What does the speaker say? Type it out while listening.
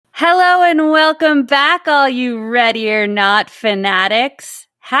Hello and welcome back, all you Ready or Not fanatics.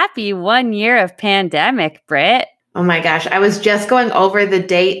 Happy 1 year of pandemic, Britt. Oh my gosh, I was just going over the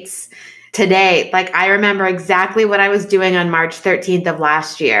dates today. I remember exactly what I was doing on March 13th of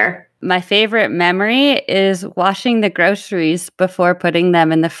last year. My favorite memory is washing the groceries before putting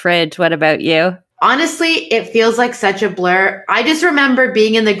them in the fridge. What about you? Honestly, it feels like such a blur. I just remember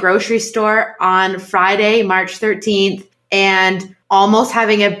being in the grocery store on Friday, March 13th, and almost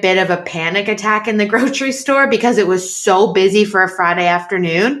having a bit of a panic attack in the grocery store because it was so busy for a Friday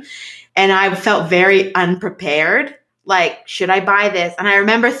afternoon. And I felt very unprepared. Like, should I buy this? And I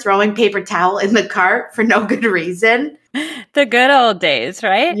remember throwing paper towel in the cart for no good reason. The good old days,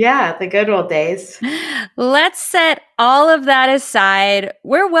 right? Yeah, the good old days. Let's set all of that aside.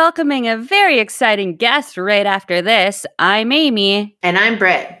 We're welcoming a very exciting guest right after this. I'm Amy. And I'm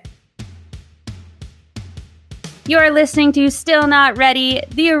Britt. You're listening to Still Not Ready,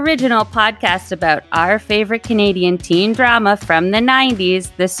 the original podcast about our favorite Canadian teen drama from the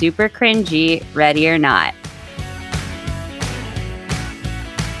 90s, the super cringy Ready or Not.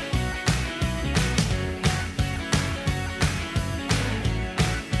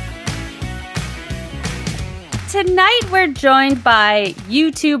 Tonight we're joined by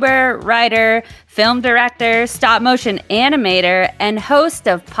YouTuber, writer, film director, stop-motion animator, and host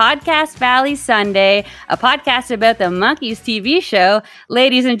of Podcast Valley Sunday, a podcast about the Monkeys TV show.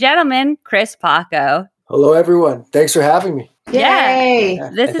 Ladies and gentlemen, Chris Paco. Hello, everyone. Thanks for having me. Yay!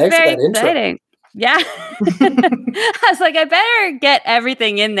 This is very exciting. Yeah. I was like, I better get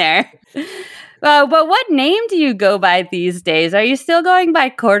everything in there. But what name do you go by these days? Are you still going by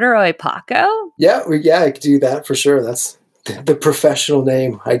Corduroy Paco? Yeah, I could do that for sure. That's the professional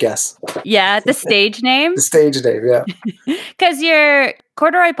name, I guess. Yeah, the stage name? The stage name, yeah. Because you're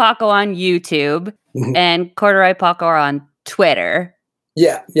Corduroy Paco on YouTube and Corduroy Paco on Twitter.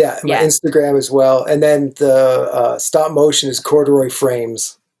 Yeah. My Instagram as well. And then the stop motion is Corduroy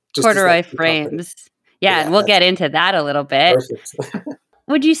Frames. Corduroy Frames. Yeah, and we'll get into that a little bit. Perfect.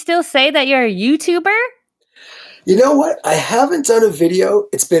 Would you still say that you're a YouTuber? You know what? I haven't done a video.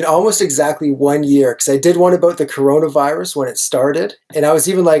 It's been almost exactly 1 year because I did one about the coronavirus when it started. And I was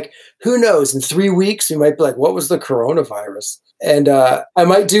even like, who knows? In 3 weeks, we might be like, what was the coronavirus? And I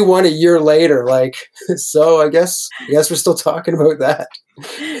might do one a year later. So I guess we're still talking about that.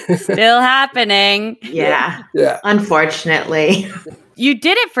 Still happening. Yeah. Yeah. Unfortunately. You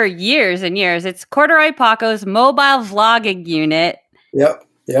did it for years and years. It's Corduroy Paco's mobile vlogging unit. Yep.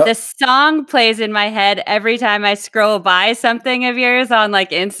 The song plays in my head every time I scroll by something of yours on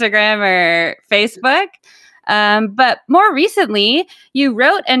Instagram or Facebook. But more recently, you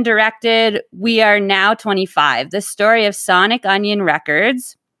wrote and directed We Are Now 25, the story of Sonic Unyon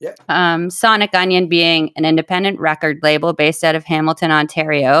Records. Yeah. Sonic Unyon being an independent record label based out of Hamilton,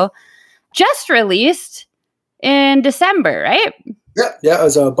 Ontario, just released in December, right? Yeah, it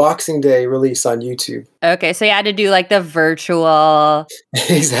was a Boxing Day release on YouTube. Okay, so you had to do the virtual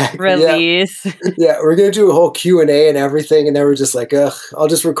release. Yeah, we're going to do a whole Q&A and everything, and then we're just like, I'll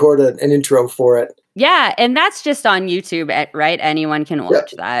just record an intro for it. Yeah, and that's just on YouTube, right? Anyone can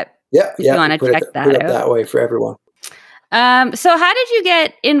watch that. Yeah, if you want to check that out. That way for everyone. So how did you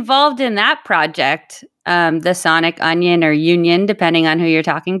get involved in that project? The Sonic Unyon or Union, depending on who you're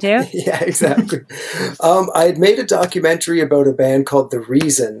talking to? Yeah, exactly. I had made a documentary about a band called The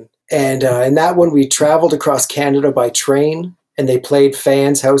Reason. And in that one, we traveled across Canada by train. And they played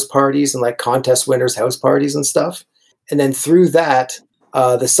fans' house parties and contest winners' house parties and stuff. And then through that,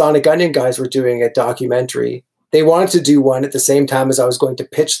 the Sonic Unyon guys were doing a documentary. They wanted to do one at the same time as I was going to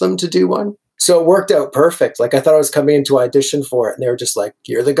pitch them to do one. So it worked out perfect. I thought I was coming in to audition for it. And they were just like,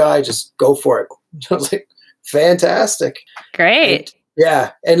 you're the guy, just go for it. I was like, fantastic. Great.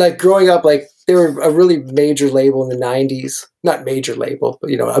 And growing up, they were a really major label in the 90s. Not major label,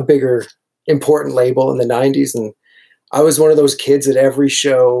 but, a bigger, important label in the 90s. And I was one of those kids at every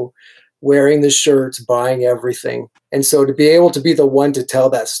show, wearing the shirts, buying everything. And so to be able to be the one to tell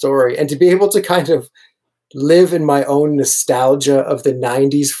that story and to be able to kind of live in my own nostalgia of the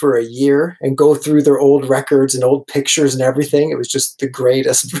 90s for a year and go through their old records and old pictures and everything, it was just the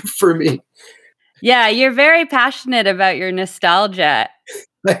greatest for me. Yeah, you're very passionate about your nostalgia.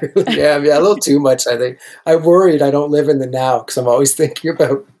 I really am. Yeah, a little too much, I think. I'm worried I don't live in the now because I'm always thinking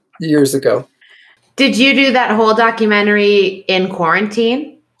about years ago. Did you do that whole documentary in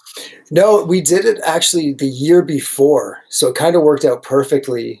quarantine? No, we did it actually the year before. So it kind of worked out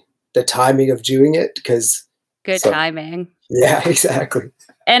perfectly, the timing of doing it, because... Good timing. Yeah, exactly.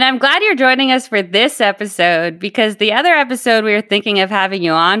 And I'm glad you're joining us for this episode, because the other episode we were thinking of having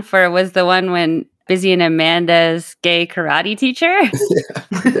you on for was the one when Bizzy and Amanda's gay karate teacher.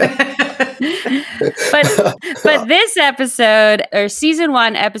 But this episode, or season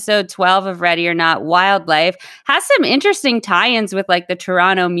 1, episode 12 of Ready or Not Wildlife, has some interesting tie-ins with like the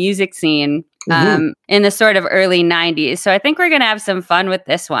Toronto music scene in the sort of early 90s. So I think we're going to have some fun with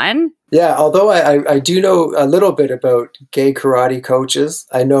this one. Yeah, although I do know a little bit about gay karate coaches,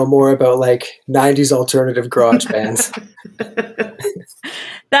 I know more about like 90s alternative garage bands.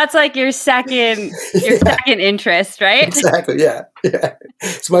 That's like your second interest, right? Exactly. Yeah.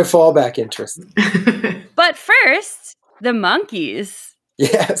 It's my fallback interest. But first, the Monkees.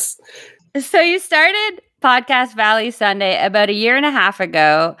 Yes. So you started Podcast Valley Sunday about a year and a half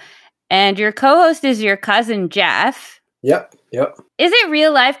ago, and your co-host is your cousin Jeff. Yep. Is it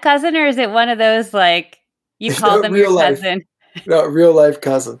real life cousin, or is it one of those like you call them your cousin? No, real life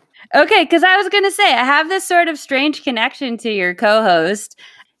cousin. Okay, because I was going to say I have this sort of strange connection to your co-host.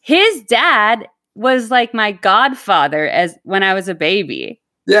 His dad was like my godfather as when I was a baby.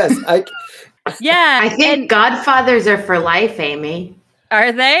 Yes, yeah. I think godfathers are for life, Amy.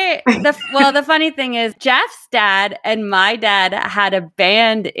 Are they? The funny thing is Jeff's dad and my dad had a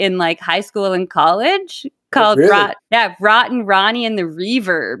band in like high school and college called Rotten Ronnie and the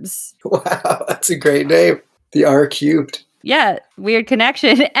Reverbs. Wow, that's a great name. The R cubed. Yeah, weird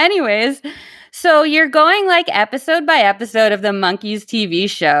connection. Anyways, so you're going like episode by episode of the Monkees TV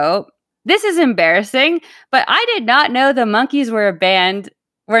show. This is embarrassing, but I did not know the Monkees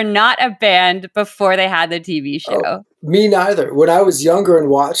were not a band before they had the TV show. Oh, me neither. When I was younger and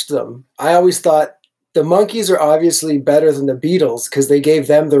watched them, I always thought the Monkees are obviously better than the Beatles because they gave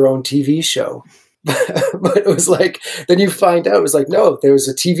them their own TV show. But it was like, then you find out, it was like, no, there was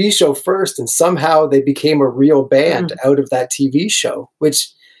a TV show first, and somehow they became a real band out of that TV show, which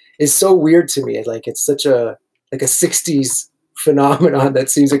is so weird to me. Like, it's such a 60s phenomenon that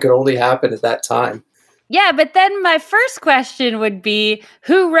seems it could only happen at that time. Yeah, but then my first question would be,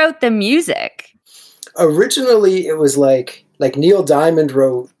 who wrote the music? Originally, it was like Neil Diamond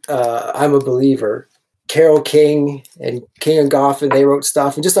wrote I'm a Believer. Carole King and Goffin, they wrote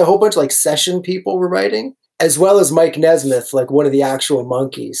stuff, and just a whole bunch of like session people were writing, as well as Mike Nesmith, like one of the actual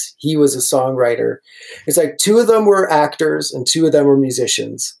Monkees. He was a songwriter. It's like 2 of them were actors and 2 of them were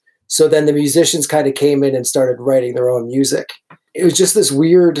musicians. So then the musicians kind of came in and started writing their own music. It was just this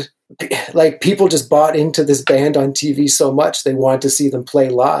weird, like people just bought into this band on TV so much they wanted to see them play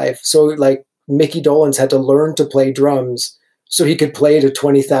live. So like Mickey Dolenz had to learn to play drums so he could play to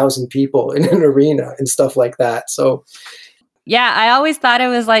 20,000 people in an arena and stuff like that. So, yeah, I always thought it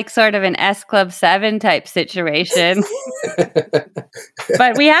was like sort of an S Club 7 type situation.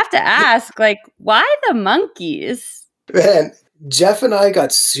 But we have to ask, like, why the Monkees? Man, Jeff and I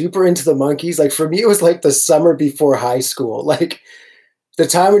got super into the Monkees. Like, for me, it was like the summer before high school. Like, the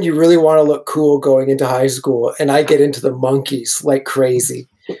time when you really want to look cool going into high school, and I get into the Monkees like crazy.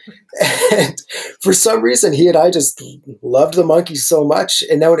 And for some reason, he and I just loved the Monkees so much.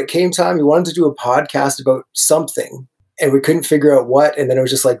 And then when it came time, we wanted to do a podcast about something, and we couldn't figure out what. And then it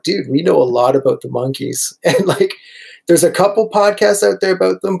was just like, dude, we know a lot about the Monkees. And like, there's a couple podcasts out there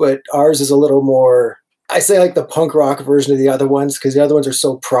about them, but ours is a little more, I say like the punk rock version of the other ones, because the other ones are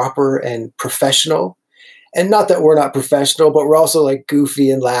so proper and professional. And not that we're not professional, but we're also like goofy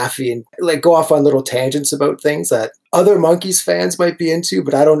and laughy and like go off on little tangents about things that other Monkees fans might be into,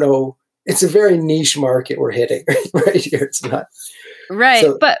 but I don't know. It's a very niche market we're hitting right here. It's not. Right.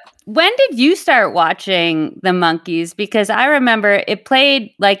 So, but when did you start watching the Monkees? Because I remember it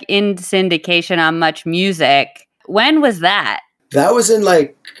played like in syndication on Much Music. When was that? That was in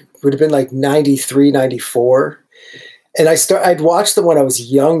would have been like 93, 94. And I'd watched them when I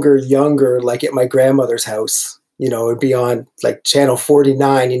was younger, like at my grandmother's house. You know, it'd be on like channel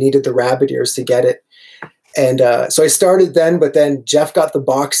 49. You needed the rabbit ears to get it. And so I started then, but then Jeff got the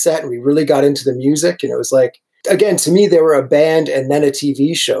box set and we really got into the music. And it was like, again, to me, they were a band and then a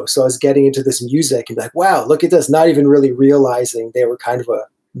TV show. So I was getting into this music and like, wow, look at this. Not even really realizing they were kind of a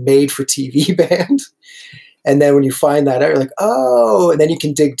made for TV band. And then when you find that out, you're like, oh, and then you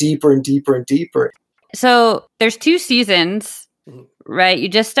can dig deeper and deeper and deeper. So there's 2 seasons, right? You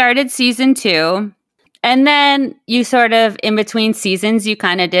just started season 2. And then you sort of, in between seasons, you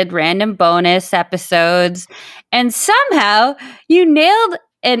kind of did random bonus episodes. And somehow you nailed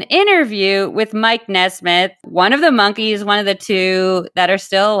an interview with Mike Nesmith, one of the Monkees, one of the 2 that are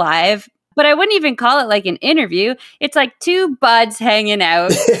still alive. But I wouldn't even call it like an interview. It's like 2 buds hanging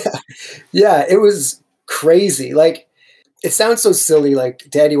out. Yeah, it was crazy. Like, it sounds so silly, like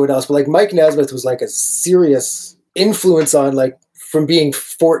Daddy, what else? But like Mike Nesmith was like a serious influence on like from being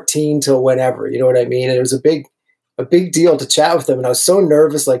 14 till whenever, you know what I mean? And it was a big a big deal to chat with them. And I was so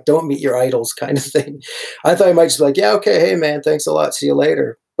nervous, like, don't meet your idols kind of thing. I thought I might just be like, yeah, okay, hey man, thanks a lot, see you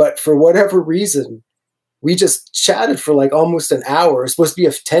later. But for whatever reason, we just chatted for like almost an hour. It's supposed to be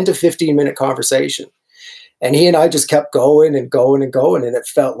a 10 to 15 minute conversation. And he and I just kept going and going and going. And it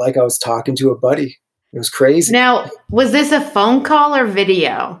felt like I was talking to a buddy. It was crazy. Now, was this a phone call or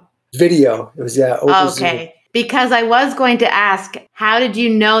video? Video. It was, yeah. Okay. Zoom. Because I was going to ask, how did you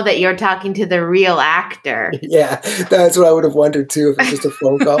know that you're talking to the real actor? Yeah, that's what I would have wondered too if it's just a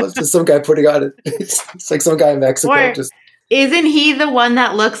phone call. It's just some guy putting on it. It's like some guy in Mexico. Or isn't he the one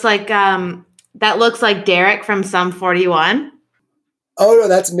that looks like Derek from Sum 41? Oh no,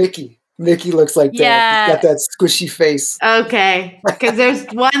 that's Mickey. Mickey looks like Derek. Yeah. He's got that squishy face. Okay. Because there's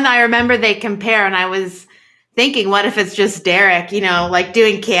one I remember they compare, and I was thinking, what if it's just Derek, like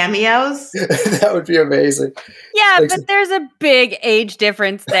doing cameos? That would be amazing. Yeah, Like, but there's a big age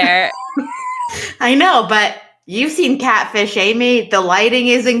difference there. I know, but you've seen Catfish, Amy. The lighting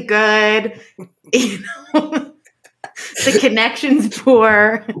isn't good. The connection's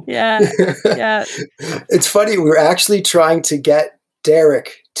poor. Yeah. It's funny. We were actually trying to get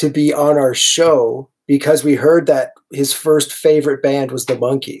Derek to be on our show because we heard that his first favorite band was the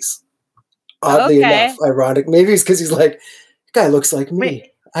Monkees. Oddly enough, ironic. Maybe it's because he's like, guy looks like me. Wait.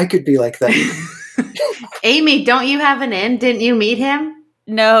 I could be like that. Amy, don't you have an in? Didn't you meet him?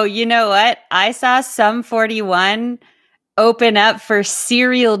 No, you know what? I saw Sum 41 open up for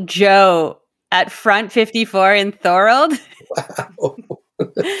Serial Joe at Front 54 in Thorold. Wow.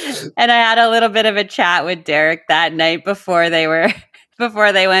 And I had a little bit of a chat with Derek that night before they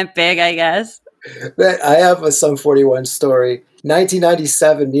went big, I guess. Man, I have a Sum 41 story.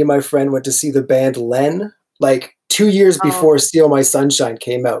 1997, me and my friend went to see the band Len, like 2 years before Steal My Sunshine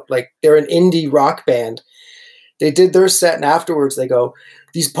came out. Like, they're an indie rock band. They did their set, and afterwards they go,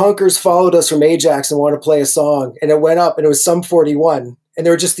 these punkers followed us from Ajax and want to play a song. And it went up, and it was Sum 41. And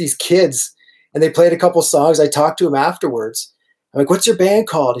they were just these kids, and they played a couple songs. I talked to him afterwards. I'm like, what's your band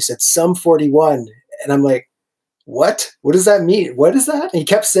called? He said, Sum 41. And I'm like, what? What does that mean? What is that? And he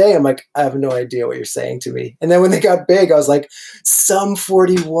kept saying, I'm like, I have no idea what you're saying to me. And then when they got big, I was like, Sum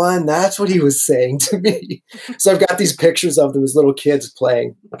 41. That's what he was saying to me. So I've got these pictures of those little kids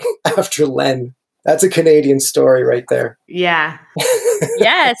playing after Len. That's a Canadian story right there. Yeah.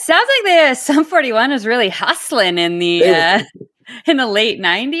 Yeah, it sounds like the Sum 41 was really hustling in the late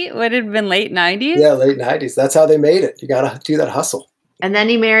 90s. Would it have been late 90s? Yeah, late 90s. That's how they made it. You got to do that hustle. And then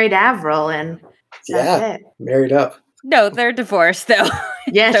he married Avril, and that's it. Married up. No, they're divorced though.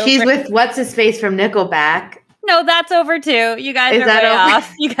 Yeah, she's with what's his face from Nickelback. No, that's over too. You guys are way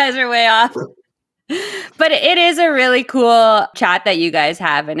off. You guys are way off. But it is a really cool chat that you guys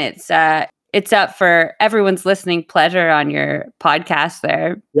have, and it's up for everyone's listening pleasure on your podcast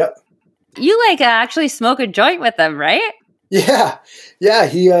there. Yep. You actually smoke a joint with them, right? Yeah.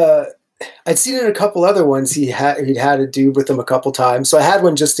 He I'd seen it in a couple other ones. He'd had a dude with him a couple times, so I had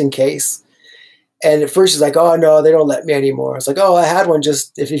one just in case. And at first he's like, oh, no, they don't let me anymore. I was like, oh, I had one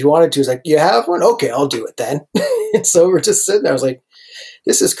just if you wanted to. He's like, you have one? Okay, I'll do it then. And so we're just sitting there. I was like,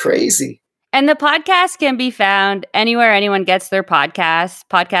 this is crazy. And the podcast can be found anywhere anyone gets their podcasts,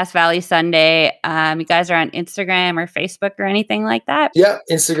 Podcast Valley Sunday. You guys are on Instagram or Facebook or anything like that? Yeah,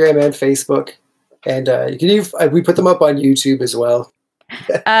 Instagram and Facebook. And you can even, we put them up on YouTube as well.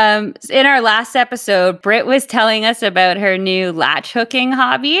 In our last episode, Britt was telling us about her new latch hooking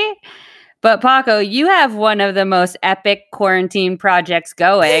hobby. But Paco, you have one of the most epic quarantine projects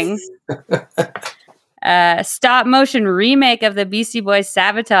going. Stop motion remake of the Beastie Boys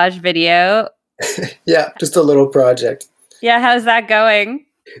Sabotage video. Yeah, just a little project. Yeah, how's that going?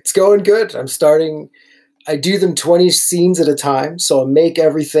 It's going good. I do them 20 scenes at a time. So I'll make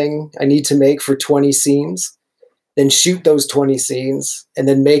everything I need to make for 20 scenes, then shoot those 20 scenes, and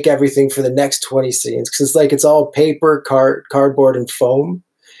then make everything for the next 20 scenes. Because it's all paper, cardboard, and foam.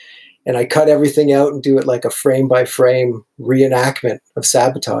 And I cut everything out and do it like a frame by frame reenactment of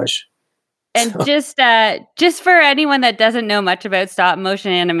Sabotage. And just for anyone that doesn't know much about stop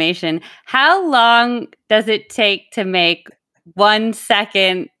motion animation, how long does it take to make 1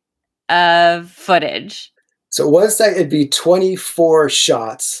 second of footage? So 1 second, it'd be 24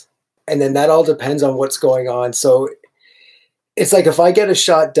 shots. And then that all depends on what's going on. So it's like if I get a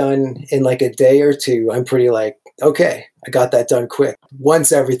shot done in like a day or two, I'm pretty like, okay, I got that done quick.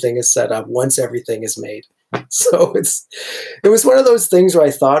 Once everything is set up, once everything is made. So it was one of those things where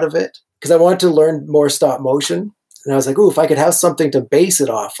I thought of it because I wanted to learn more stop motion. And I was like, ooh, if I could have something to base it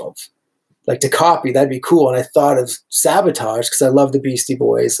off of, like to copy, that'd be cool. And I thought of Sabotage because I love the Beastie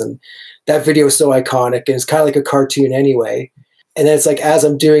Boys. And that video is so iconic. And it's kind of like a cartoon anyway. And then it's like, as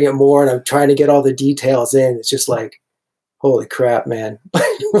I'm doing it more and I'm trying to get all the details in, it's just like, holy crap, man.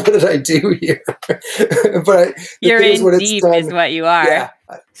 What did I do here? But you're in deep done, is what you are. Yeah.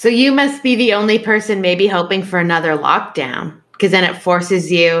 So you must be the only person maybe hoping for another lockdown, because then it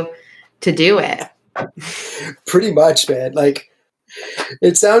forces you to do it. Pretty much, man. Like,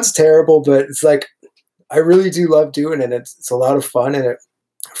 it sounds terrible, but it's like, I really do love doing it. It's a lot of fun. And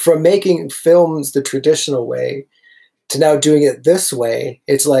from making films the traditional way to now doing it this way,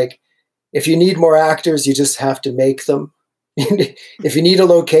 it's like, if you need more actors, you just have to make them. If you need a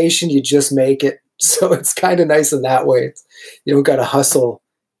location, you just make it. So it's kind of nice in that way. You don't got to hustle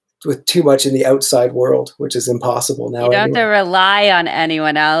with too much in the outside world, which is impossible now. You don't have to rely on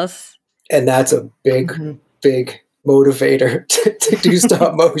anyone else. And that's a big, big motivator to do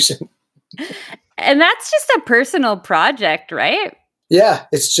stop motion. And that's just a personal project, right? Yeah,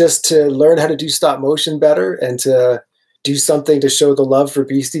 it's just to learn how to do stop motion better and to do something to show the love for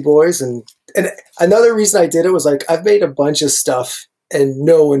Beastie Boys. And another reason I did it was like, I've made a bunch of stuff and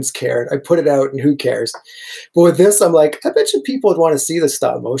no one's cared. I put it out and who cares? But with this, I'm like, I bet you people would want to see the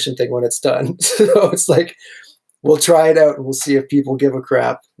stop motion thing when it's done. So it's like, we'll try it out and we'll see if people give a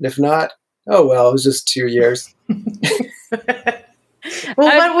crap. And if not, oh, well, it was just 2 years. Well,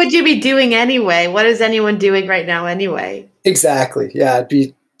 what would you be doing anyway? What is anyone doing right now anyway? Exactly. Yeah, I'd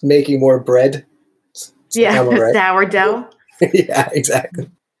be making more bread. Yeah, sourdough. Yeah, exactly.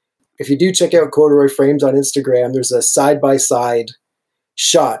 If you do check out Corduroy Frames on Instagram, there's a side-by-side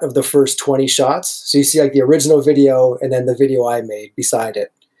shot of the first 20 shots. So you see like the original video and then the video I made beside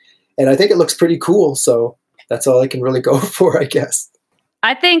it. And I think it looks pretty cool. So that's all I can really go for, I guess.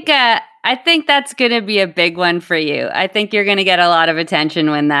 I think that's going to be a big one for you. I think you're going to get a lot of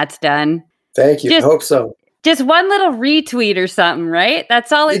attention when that's done. Thank you. I hope so. Just one little retweet or something, right?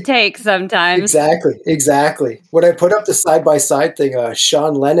 That's all it takes sometimes. Exactly. When I put up the side-by-side thing,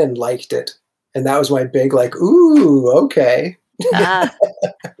 Sean Lennon liked it. And that was my big like, ooh, okay.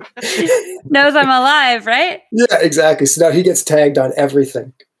 Knows I'm alive, right? Yeah, exactly. So now he gets tagged on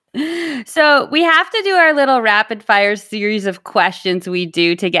everything. So we have to do our little rapid fire series of questions we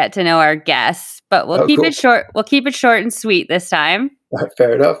do to get to know our guests, but we'll keep it short. We'll keep it short and sweet this time.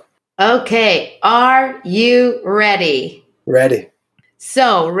 Fair enough. Okay. Are you ready? Ready.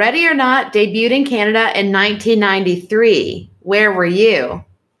 So, Ready or Not debuted in Canada in 1993. Where were you?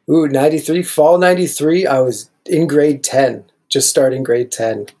 Ooh, 93, fall 93. I was in grade 10, just starting grade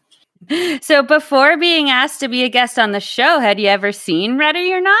 10. So before being asked to be a guest on the show, had you ever seen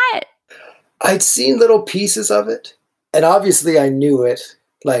Ready or Not? I'd seen little pieces of it. And obviously I knew it.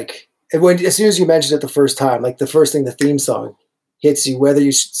 Like, as soon as you mentioned it the first time, like the first thing, the theme song hits you, whether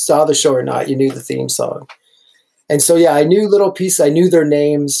you saw the show or not, you knew the theme song. And so, yeah, I knew little pieces. I knew their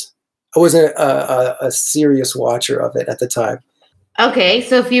names. I wasn't a serious watcher of it at the time. Okay,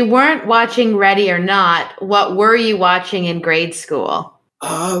 so if you weren't watching Ready or Not, what were you watching in grade school?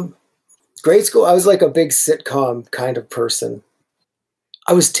 Grade school, I was like a big sitcom kind of person.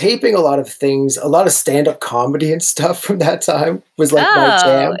 I was taping a lot of things, a lot of stand-up comedy and stuff from that time was like my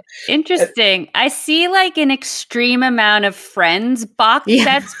jam. Interesting. I see like an extreme amount of Friends box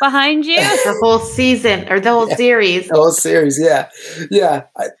sets behind you. The whole season or the whole series. The whole series, yeah. Yeah.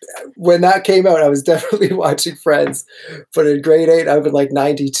 When that came out, I was definitely watching Friends. But in grade 8, I was like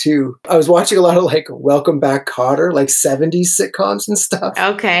 92. I was watching a lot of like Welcome Back, Kotter, like 70s sitcoms and stuff.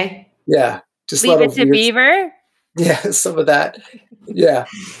 Okay. Yeah. Just Leave It to Beaver? Yeah, some of that. Yeah,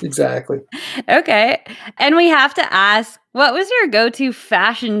 exactly. Okay. And we have to ask, what was your go-to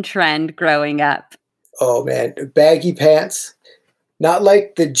fashion trend growing up? Oh, man. Baggy pants. Not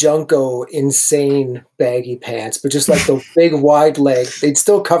like the Junko insane baggy pants, but just like the big wide leg. They'd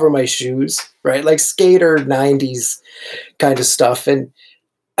still cover my shoes, right? Like skater 90s kind of stuff. And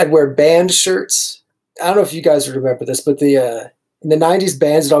I'd wear band shirts. I don't know if you guys remember this, but in the 90s,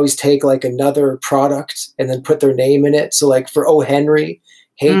 bands would always take like another product and then put their name in it. So like for O. Henry,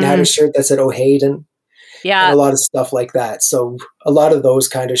 Hayden had a shirt that said O. Hayden. Yeah. And a lot of stuff like that. So a lot of those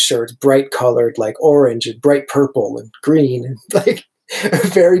kind of shirts, bright colored, like orange and bright purple and green and like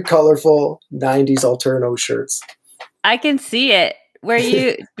very colorful 90s alterno shirts. I can see it. Were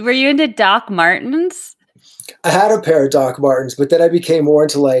you into Doc Martens? I had a pair of Doc Martens, but then I became more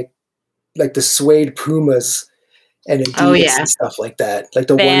into like the suede Pumas and Adidas and stuff like that. Like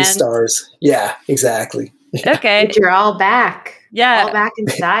the One Stars. Yeah, exactly. Yeah. Okay. But you're all back. Yeah. All back in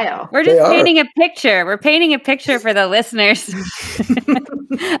style. We're just painting a picture. We're painting a picture for the listeners.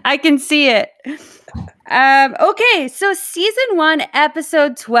 I can see it. Okay. So season 1,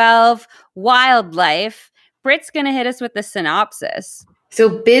 episode 12, Wildlife. Britt's going to hit us with the synopsis. So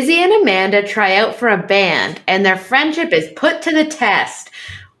Busy and Amanda try out for a band, and their friendship is put to the test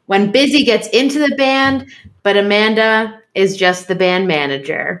when Busy gets into the band, but Amanda is just the band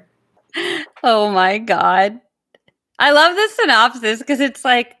manager. Oh my God. I love this synopsis because it's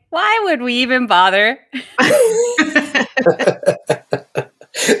like, why would we even bother?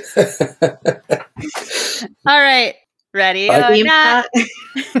 All right. Ready?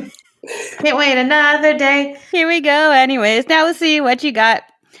 Can't wait another day. Here we go. Anyways, now we'll see what you got.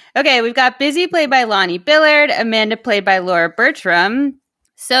 Okay, we've got Busy played by Lonnie Billard, Amanda played by Laura Bertram.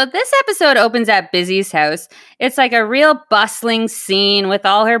 So this episode opens at Busy's house. It's like a real bustling scene with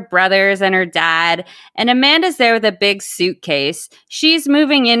all her brothers and her dad. And Amanda's there with a big suitcase. She's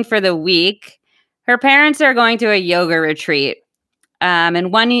moving in for the week. Her parents are going to a yoga retreat.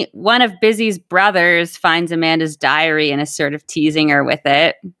 And one of Busy's brothers finds Amanda's diary and is sort of teasing her with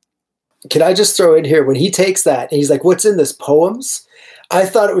it. Can I just throw in here, when he takes that and he's like, what's in this, poems? I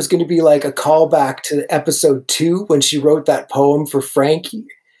thought it was going to be like a callback to episode 2 when she wrote that poem for Frankie.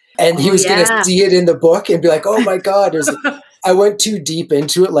 And he was going to see it in the book and be like, oh my God. I went too deep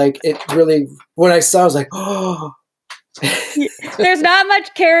into it. Like, it really, when I saw it, I was like, oh. There's not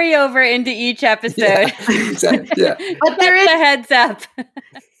much carryover into each episode. Yeah, exactly. Yeah. But there is a heads up.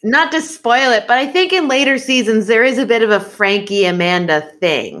 Not to spoil it, but I think in later seasons, there is a bit of a Frankie Amanda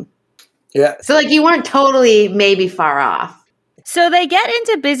thing. Yeah. So like you weren't totally maybe far off. So they get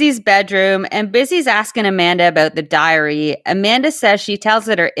into Busy's bedroom and Busy's asking Amanda about the diary. Amanda says she tells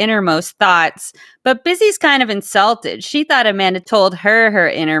it her innermost thoughts, but Busy's kind of insulted. She thought Amanda told her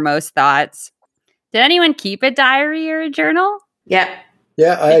innermost thoughts. Did anyone keep a diary or a journal? Yep.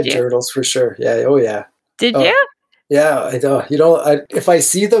 Yeah, I had journals for sure. Yeah. Oh, yeah. Did you? Yeah. I know. If I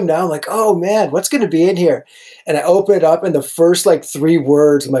see them now, I'm like, oh man, what's going to be in here? And I open it up and the first like 3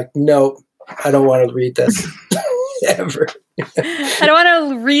 words, I'm like, no, I don't want to read this ever. I don't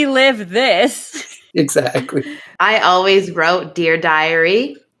want to relive this. Exactly. I always wrote Dear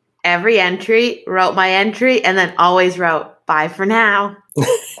Diary, every entry, wrote my entry, and then always wrote bye for now.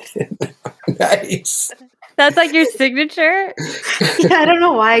 Nice. That's like your signature? Yeah, I don't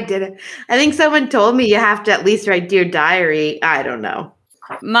know why I did it. I think someone told me you have to at least write Dear Diary. I don't know.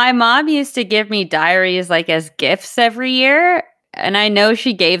 My mom used to give me diaries like as gifts every year. And I know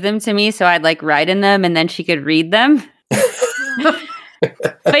she gave them to me, so I'd like write in them and then she could read them.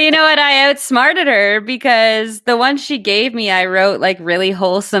 But you know what? I outsmarted her because the ones she gave me, I wrote like really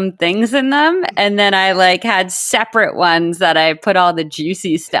wholesome things in them. And then I like had separate ones that I put all the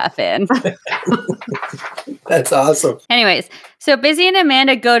juicy stuff in. That's awesome. Anyways, so Busy and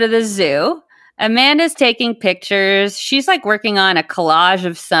Amanda go to the zoo. Amanda's taking pictures. She's like working on a collage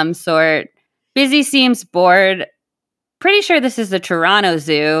of some sort. Busy seems bored. Pretty sure this is the Toronto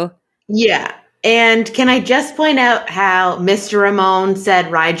Zoo. Yeah. And can I just point out how Mr. Ramon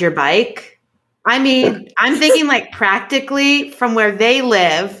said, ride your bike? I mean, I'm thinking like practically from where they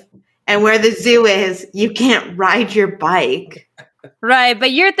live and where the zoo is, you can't ride your bike. Right.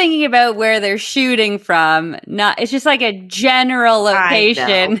 But you're thinking about where they're shooting from. It's just like a general location.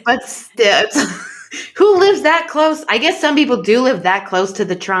 I know, but still, who lives that close? I guess some people do live that close to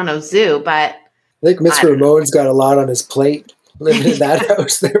the Toronto Zoo, but I think Mr. Ramon's got a lot on his plate. Living in that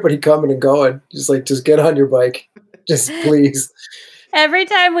house, everybody coming and going. Just get on your bike. Just please. Every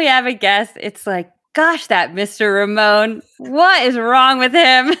time we have a guest, it's like, gosh, that Mr. Ramon, what is wrong with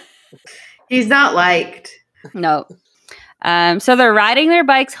him? He's not liked. No. So they're riding their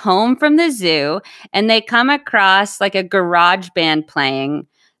bikes home from the zoo and they come across like a garage band playing.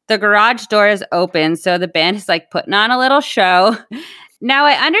 The garage door is open, so the band is like putting on a little show. Now,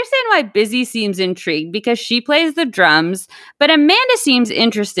 I understand why Busy seems intrigued because she plays the drums, but Amanda seems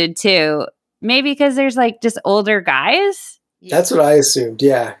interested too. Maybe because there's like just older guys? That's what I assumed,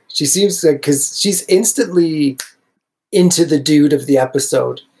 yeah. She seems like, because she's instantly into the dude of the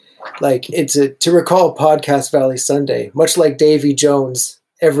episode. Like, to recall Podcast Valley Sunday, much like Davy Jones,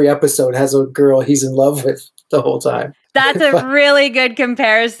 every episode has a girl he's in love with the whole time. That's a really good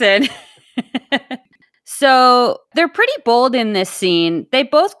comparison. So they're pretty bold in this scene. They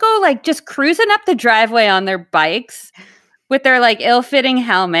both go like just cruising up the driveway on their bikes with their like ill-fitting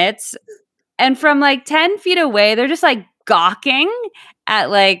helmets. And from like 10 feet away, they're just like gawking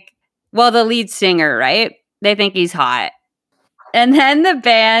at like, well, the lead singer, right? They think he's hot. And then the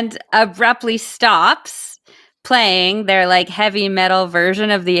band abruptly stops playing their like heavy metal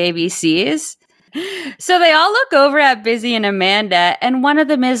version of the ABCs. So they all look over at Busy and Amanda, and one of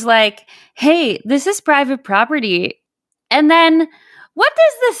them is like, hey, this is private property. And then what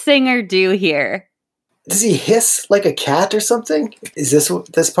does the singer do here? Does he hiss like a cat or something? Is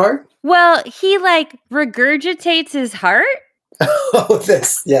this part? Well, he like regurgitates his heart. Oh,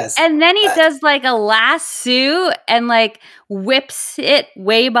 this, yes. And then he does like a lasso and like whips it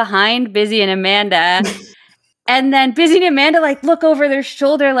way behind Busy and Amanda. And then Busy and Amanda like look over their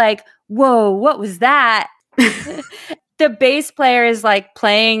shoulder like, whoa, what was that? The bass player is like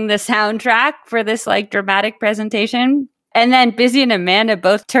playing the soundtrack for this like dramatic presentation. And then Busy and Amanda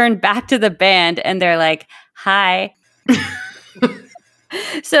both turn back to the band and they're like, hi.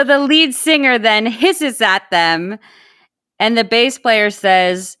 So the lead singer then hisses at them. And the bass player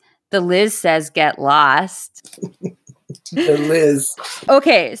says, the Liz says, get lost. The Liz.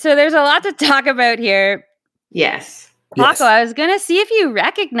 Okay, so there's a lot to talk about here. Yes. Paco, I was going to see if you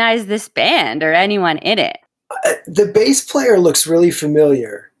recognize this band or anyone in it. The bass player looks really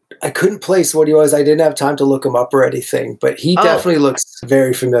familiar. I couldn't place what he was. I didn't have time to look him up or anything, but he definitely looks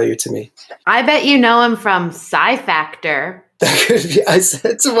very familiar to me. I bet you know him from Psy Factor. That could be. I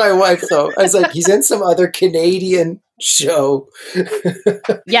said to my wife, though, I was like, he's in some other Canadian show.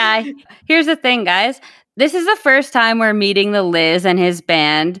 Yeah, here's the thing, guys. This is the first time we're meeting the Liz and his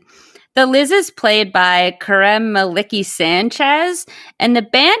band. The Liz is played by Kerem Maliki Sanchez, and the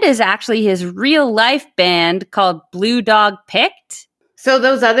band is actually his real-life band called Blue Dog Picked. So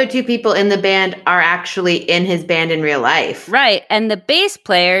those other two people in the band are actually in his band in real life. Right, and the bass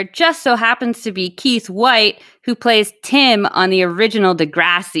player just so happens to be Keith White, who plays Tim on the original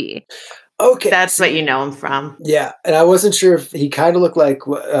Degrassi. Okay. That's what you know him from. Yeah, and I wasn't sure if he kind of looked like,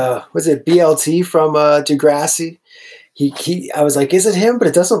 was it BLT from Degrassi? I was like, is it him? But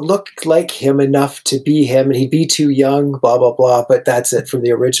it doesn't look like him enough to be him, and he'd be too young, blah, blah, blah. But that's it from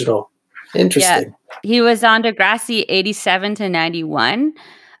the original. Interesting. Yeah, he was on Degrassi 87 to 91.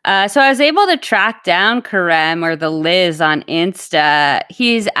 So I was able to track down Kerem or the Liz on Insta.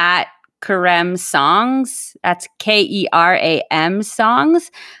 He's at Kerem Songs. That's Keram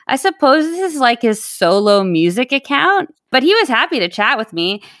Songs. I suppose this is like his solo music account, but he was happy to chat with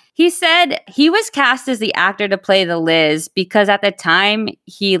me. He said he was cast as the actor to play the Liz because at the time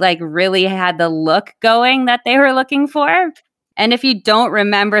he like really had the look going that they were looking for. And if you don't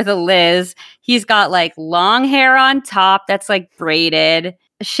remember the Liz, he's got like long hair on top that's like braided,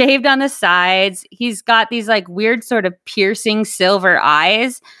 shaved on the sides. He's got these like weird sort of piercing silver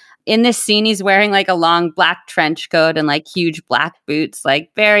eyes. In this scene, he's wearing like a long black trench coat and like huge black boots,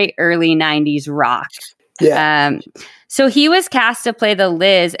 like very early 90s rock. Yeah. So he was cast to play the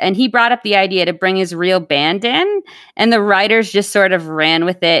Liz, and he brought up the idea to bring his real band in, and the writers just sort of ran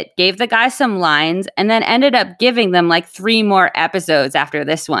with it, gave the guy some lines, and then ended up giving them like 3 more episodes after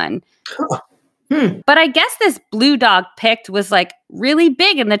this one. Huh. But I guess this Blue Dog Picked was like really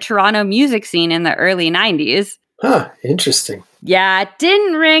big in the Toronto music scene in the early 90s. Huh, interesting. Yeah, it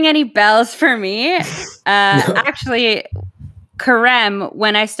didn't ring any bells for me. Actually, Kerem,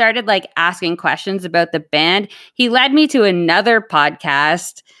 when I started like asking questions about the band, he led me to another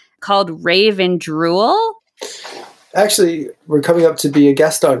podcast called Rave and Drool. Actually, we're coming up to be a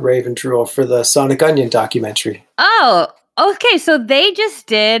guest on Rave and Drool for the Sonic Onion documentary. Oh, okay. So they just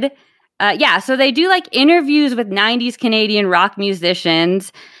did, so they do like interviews with 90s Canadian rock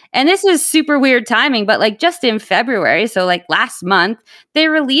musicians. And this is super weird timing, but like just in February, so like last month, they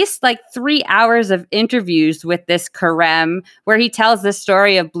released like 3 hours of interviews with this Kerem where he tells the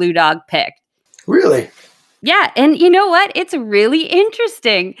story of Blue Dog Picked. Really? Yeah. And you know what? It's really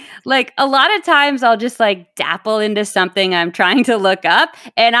interesting. Like a lot of times I'll just like dapple into something I'm trying to look up.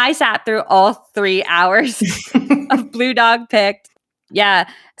 And I sat through all 3 hours of Blue Dog Picked. Yeah.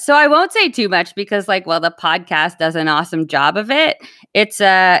 So I won't say too much because the podcast does an awesome job of it. It's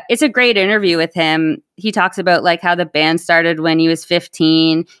a great interview with him. He talks about like how the band started when he was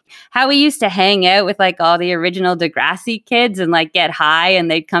 15, how he used to hang out with like all the original Degrassi kids and like get high and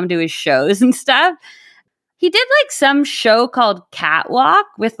they'd come to his shows and stuff. He did like some show called Catwalk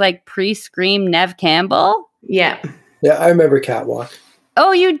with like pre-Scream Nev Campbell. Yeah. Yeah, I remember Catwalk.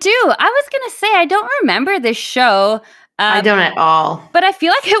 Oh, you do? I was going to say, I don't remember this show. I don't at all. But I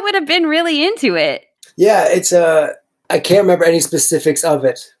feel like I would have been really into it. Yeah, it's I can't remember any specifics of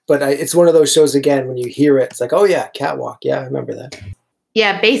it, but it's one of those shows again, when you hear it, it's like, oh yeah, Catwalk. Yeah, I remember that.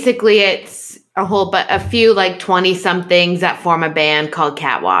 Yeah, basically it's a few like 20-somethings that form a band called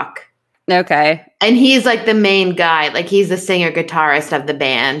Catwalk. Okay. And he's like the main guy. Like he's the singer-guitarist of the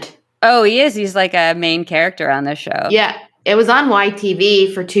band. Oh, he is. He's like a main character on the show. Yeah. It was on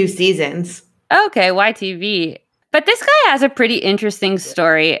YTV for 2 seasons. Okay, YTV. But this guy has a pretty interesting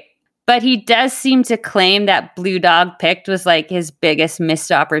story. But he does seem to claim that Blue Dog Picked was like his biggest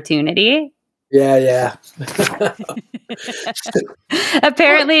missed opportunity. Yeah.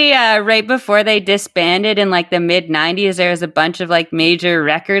 Apparently, right before they disbanded in like the mid-90s, there was a bunch of like major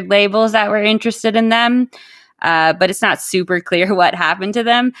record labels that were interested in them. but it's not super clear what happened to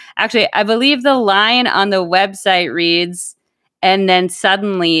them. Actually, I believe the line on the website reads, "And then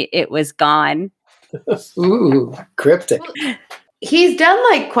suddenly it was gone." Ooh, cryptic. He's done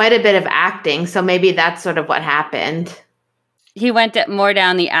like quite a bit of acting, so maybe that's sort of what happened. He went more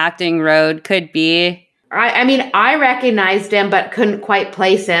down the acting road, could be. I mean, I recognized him, but couldn't quite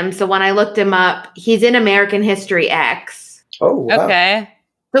place him. So when I looked him up, he's in American History X. Oh, wow. Okay.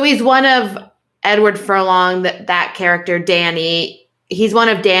 So he's one of Edward Furlong, that character, Danny. He's one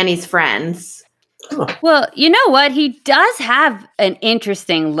of Danny's friends. Huh. Well, you know what? He does have an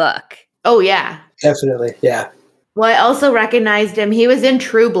interesting look. Oh, yeah. Definitely, yeah. Well, I also recognized him. He was in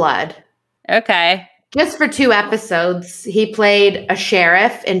True Blood. Okay. Just for 2 episodes. He played a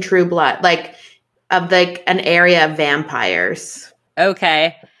sheriff in True Blood, of an area of vampires.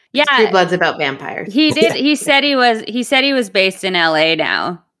 Okay. Yeah. True Blood's about vampires. He did. He said he was based in LA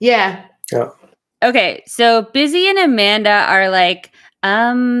now. Yeah. Oh. Okay. So Busy and Amanda are like,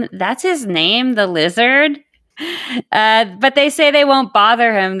 that's his name, the lizard. But they say they won't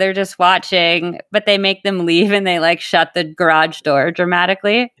bother him. They're just watching, but they make them leave and they like shut the garage door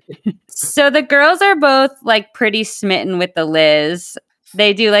dramatically. So the girls are both like pretty smitten with the Liz.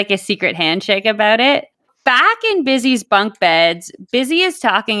 They do like a secret handshake about it. Back in Busy's bunk beds, Busy is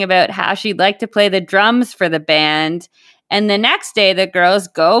talking about how she'd like to play the drums for the band. And the next day, the girls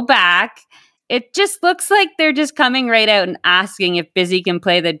go back. It just looks like they're just coming right out and asking if Busy can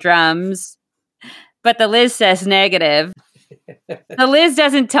play the drums. But the Liz says negative. The Liz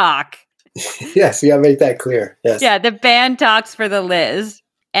doesn't talk. Yes, you gotta make that clear. Yes. Yeah, the band talks for the Liz.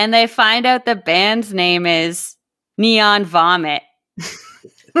 And they find out the band's name is Neon Vomit.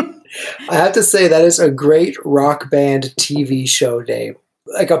 I have to say that is a great rock band TV show name.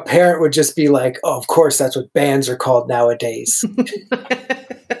 Like a parent would just be like, "Oh, of course, that's what bands are called nowadays."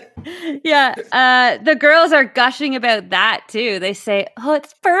 Yeah, the girls are gushing about that too. They say, "Oh,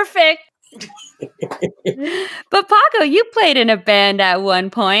 it's perfect." But Paco, you played in a band at one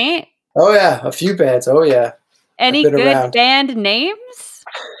point. Oh yeah, a few bands. Oh yeah. Any good around. band names?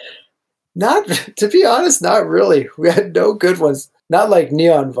 Not, to be honest, not really. We had no good ones. Not like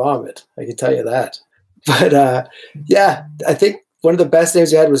Neon Vomit, I can tell you that. But yeah, I think one of the best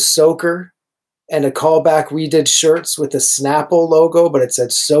names we had was Soaker. And a callback, we did shirts with the Snapple logo, but it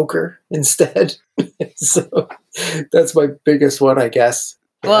said Soaker instead. So that's my biggest one, I guess.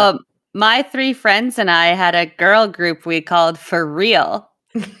 Well, my 3 friends and I had a girl group we called For Real.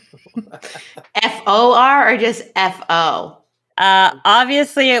 FOR or just FO?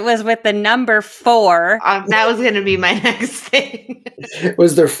 Obviously, it was with the number 4. That was going to be my next thing.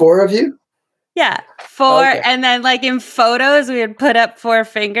 Was there 4 of you? Yeah, 4. Okay. And then, like in photos, we would put up 4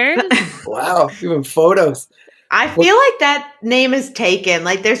 fingers. Wow, even photos. I feel like that name is taken.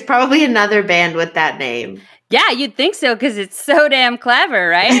 Like, there's probably another band with that name. Yeah, you'd think so because it's so damn clever,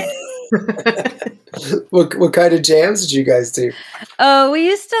 right? What kind of jams did you guys do? Oh, we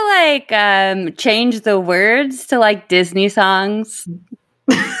used to like change the words to like Disney songs.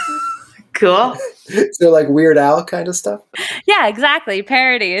 Cool. So like Weird Al kind of stuff? Yeah, exactly.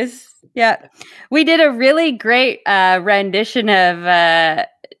 Parodies. Yeah. We did a really great rendition of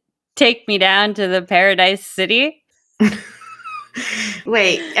Take Me Down to the Paradise City.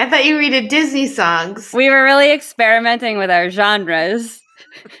 Wait, I thought you read Disney songs. We were really experimenting with our genres.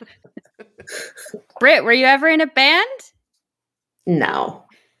 Britt, were you ever in a band? No.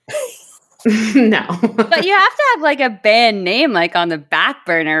 No. But you have to have like a band name like on the back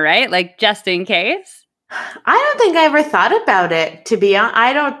burner, right? Like just in case. I don't think I ever thought about it, to be honest.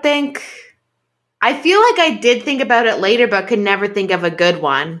 I feel like I did think about it later, but could never think of a good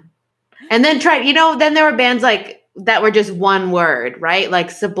one. And then then there were bands like that were just one word, right?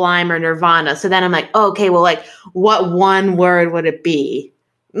 Like Sublime or Nirvana. So then I'm like, oh, okay, well, like what one word would it be?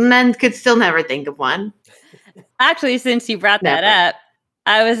 And then could still never think of one. Actually, since you brought that up,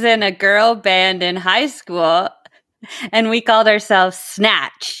 I was in a girl band in high school and we called ourselves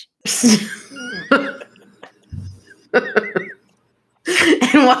Snatch.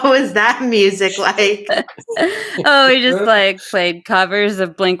 And what was that music like? Oh, we just like played covers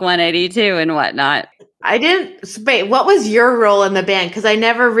of Blink-182 and whatnot. Wait, what was your role in the band? Because I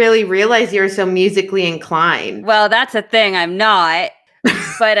never really realized you were so musically inclined. Well, that's a thing. I'm not.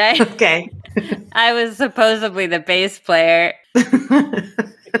 But Okay. I was supposedly the bass player.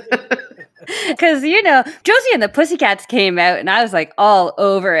 Because, Josie and the Pussycats came out and I was like all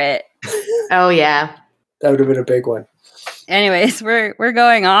over it. Oh, yeah. That would have been a big one. Anyways, we're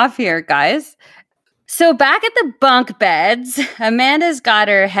going off here, guys. So back at the bunk beds, Amanda's got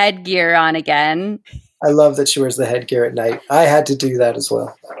her headgear on again. I love that she wears the headgear at night. I had to do that as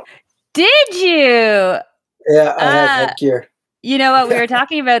well. Did you? Yeah, I had headgear. You know what? We were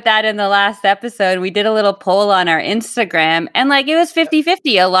talking about that in the last episode. We did a little poll on our Instagram, and like it was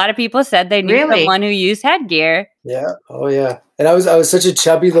 50-50. A lot of people said they knew someone who used headgear. Yeah. Oh yeah. And I was such a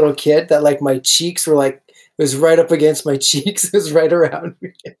chubby little kid that like my cheeks were like, it was right up against my cheeks. It was right around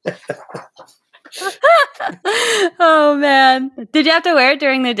me. Oh man. Did you have to wear it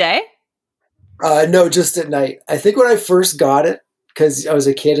during the day? No, just at night. I think when I first got it, because I was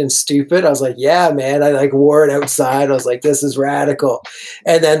a kid and stupid, I was like, yeah, man. I like wore it outside. I was like, this is radical.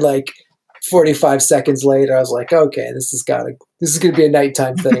 And then like 45 seconds later, I was like, okay, this is gonna be a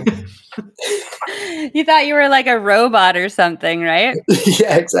nighttime thing. You thought you were like a robot or something, right?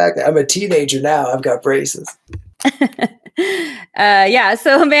 Yeah, exactly. I'm a teenager now. I've got braces. Yeah,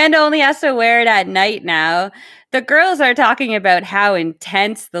 so Amanda only has to wear it at night now. The girls are talking about how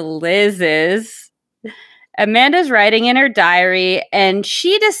intense the Liz is. Amanda's writing in her diary, and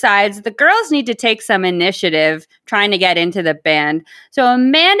she decides the girls need to take some initiative trying to get into the band. So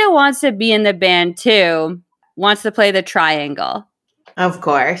Amanda wants to be in the band too, wants to play the triangle. Of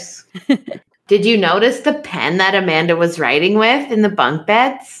course. Did you notice the pen that Amanda was writing with in the bunk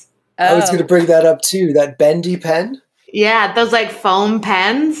beds? Oh. I was going to bring that up too, that bendy pen. Yeah, those like foam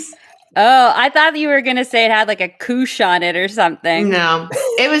pens. Oh, I thought you were going to say it had like a couche on it or something. No,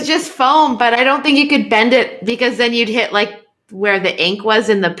 it was just foam, but I don't think you could bend it because then you'd hit like where the ink was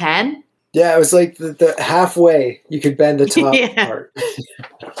in the pen. Yeah, it was like the halfway you could bend the top part.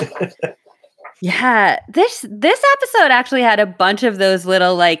 Yeah, this episode actually had a bunch of those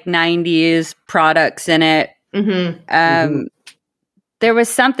little like 90s products in it. Mm-hmm. There was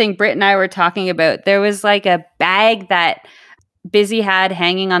something Britt and I were talking about. There was like a bag that Busy had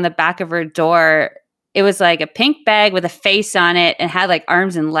hanging on the back of her door. It was like a pink bag with a face on it and had like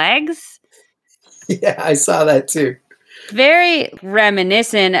arms and legs. Yeah, I saw that too. Very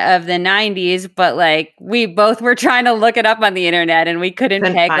reminiscent of the 90s, but like we both were trying to look it up on the internet and we couldn't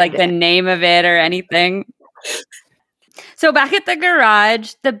pick like the name of it or anything. So back at the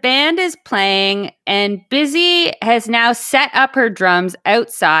garage, the band is playing and Busy has now set up her drums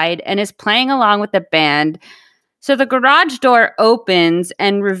outside and is playing along with the band. So the garage door opens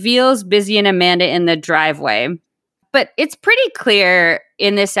and reveals Busy and Amanda in the driveway. But it's pretty clear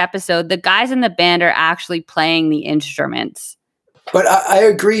in this episode, the guys in the band are actually playing the instruments. But I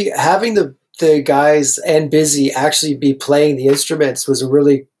agree. Having the guys and Busy actually be playing the instruments was a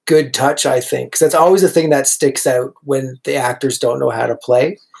really good touch, I think. Because that's always a thing that sticks out when the actors don't know how to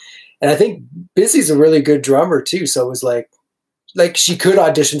play. And I think Busy's a really good drummer too. So it was like she could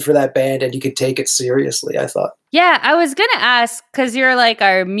audition for that band and you could take it seriously, I thought. Yeah, I was going to ask, because you're like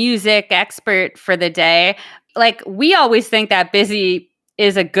our music expert for the day. Like, we always think that Busy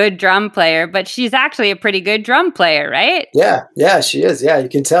is a good drum player, but she's actually a pretty good drum player, right? Yeah, she is. Yeah, you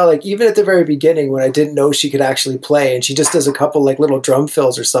can tell, like, even at the very beginning when I didn't know she could actually play, and she just does a couple, like, little drum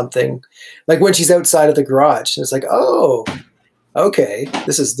fills or something, like when she's outside of the garage. And it's like, oh, okay,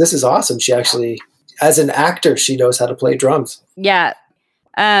 this is awesome. She actually, as an actor, she knows how to play drums. Yeah.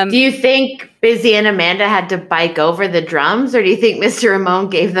 Do you think Busy and Amanda had to bike over the drums, or do you think Mr. Ramone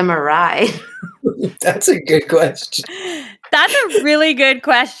gave them a ride? That's a good question. That's a really good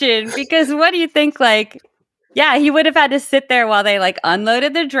question, because what do you think? Like, yeah, he would have had to sit there while they like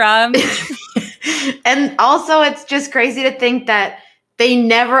unloaded the drums. And also, it's just crazy to think that they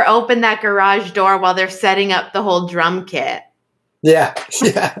never open that garage door while they're setting up the whole drum kit. Yeah.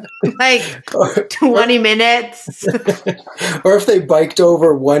 Like 20 minutes. Or if they biked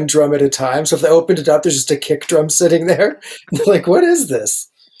over one drum at a time. So if they opened it up, there's just a kick drum sitting there. And they're like, what is this?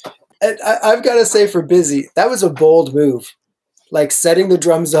 And I've got to say, for Busy, that was a bold move. Like setting the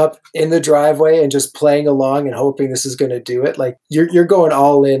drums up in the driveway and just playing along and hoping this is going to do it. Like you're going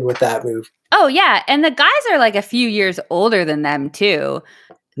all in with that move. Oh, yeah. And the guys are like a few years older than them, too.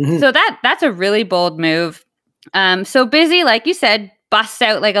 Mm-hmm. So that's a really bold move. So Busy, like you said, busts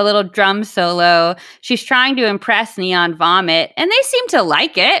out like a little drum solo. She's trying to impress Neon Vomit, and they seem to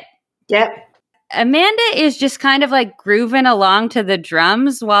like it. Yep. Amanda is just kind of like grooving along to the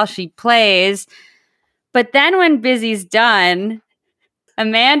drums while she plays. But then when Busy's done,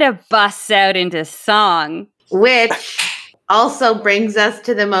 Amanda busts out into song. Which also brings us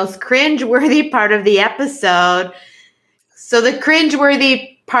to the most cringeworthy part of the episode. So the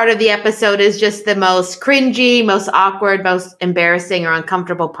cringeworthy part of the episode is just the most cringy, most awkward, most embarrassing or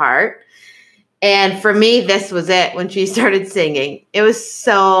uncomfortable part. And for me, this was it when she started singing. It was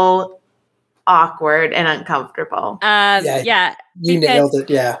so awkward and uncomfortable. Yeah. You nailed it,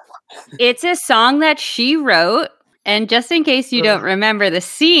 yeah. It's a song that she wrote. And just in case you don't remember the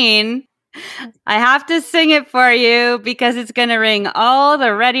scene, I have to sing it for you because it's going to ring all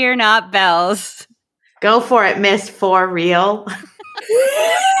the Ready or Not bells. Go for it, Miss For Real.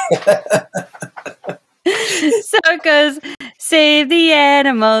 So it goes, save the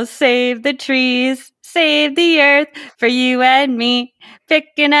animals, save the trees, save the earth for you and me.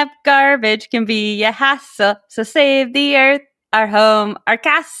 Picking up garbage can be a hassle, so save the earth, our home, our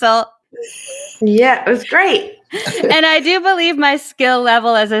castle. Yeah, it was great. And I do believe my skill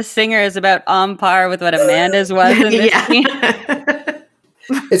level as a singer is about on par with what Amanda's was in this scene.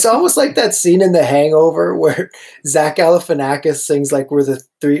 It's almost like that scene in The Hangover where Zach Galifianakis sings like we're the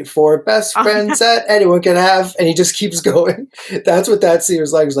 4 best friends that anyone can have, and he just keeps going. That's what that scene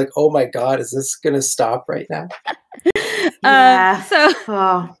was like. It was like, oh my God, is this going to stop right now? Yeah.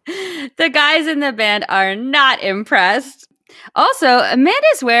 The guys in the band are not impressed. Also,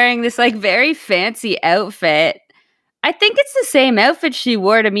 Amanda's wearing this like very fancy outfit. I think it's the same outfit she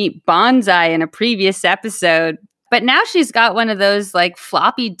wore to meet Bonsai in a previous episode. But now she's got one of those like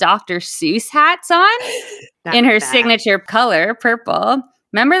floppy Dr. Seuss hats on in her signature color, purple.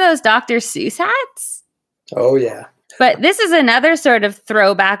 Remember those Dr. Seuss hats? Oh, yeah. But this is another sort of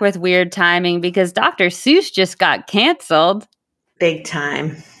throwback with weird timing because Dr. Seuss just got canceled. Big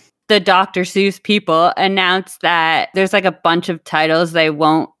time. The Dr. Seuss people announced that there's like a bunch of titles they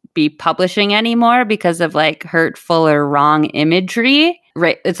won't be publishing anymore because of like hurtful or wrong imagery.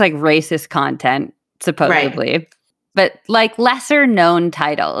 It's like racist content, supposedly. Right. But like lesser known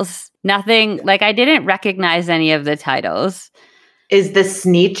titles. Nothing, like I didn't recognize any of the titles. Is the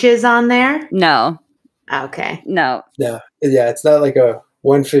Sneetches on there? No. Okay. No. No. Yeah, it's not like a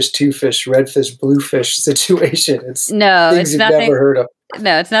 1 fish, 2 fish, red fish, blue fish situation. It's things it's you've nothing, never heard of.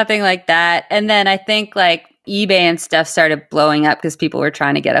 No, it's nothing like that. And then I think like eBay and stuff started blowing up because people were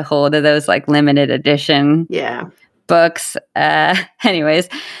trying to get a hold of those like limited edition books. Anyways.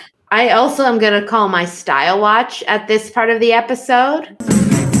 I also am going to call my style watch at this part of the episode.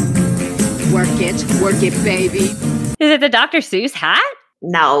 Work it, baby. Is it the Dr. Seuss hat?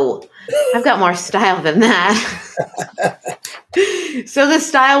 No, I've got more style than that. So the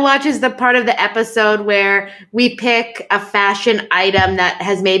style watch is the part of the episode where we pick a fashion item that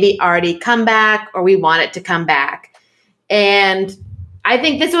has maybe already come back or we want it to come back. And I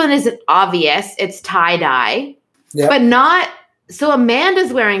think this one is obvious. It's tie-dye, but not... So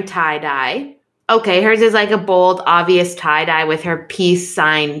Amanda's wearing tie-dye. Okay, hers is like a bold, obvious tie-dye with her peace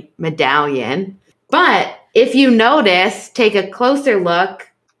sign medallion. But if you notice, take a closer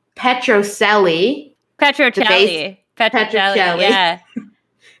look, Petrocelli, yeah.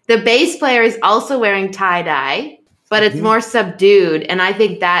 The bass player is also wearing tie-dye, but it's more subdued, and I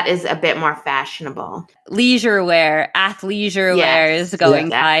think that is a bit more fashionable. Leisure wear, athleisure wear is going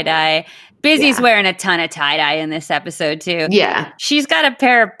tie-dye. Busy's wearing a ton of tie-dye in this episode, too. Yeah. She's got a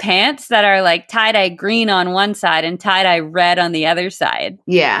pair of pants that are like tie-dye green on one side and tie-dye red on the other side.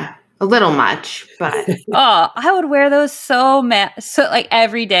 Yeah. A little much, but... Oh, I would wear those so like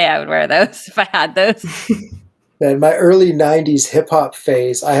every day I would wear those if I had those. In my early 90s hip-hop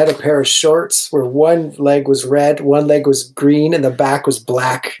phase, I had a pair of shorts where one leg was red, one leg was green, and the back was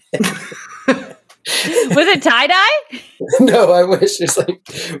black. Was it tie-dye? No, I wish. It's like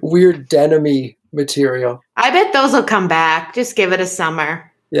weird denim-y material. I bet those will come back. Just give it a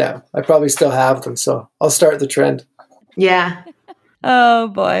summer. Yeah, I probably still have them, so I'll start the trend. Yeah. Oh,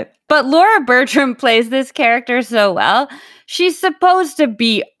 boy. But Laura Bertram plays this character so well. She's supposed to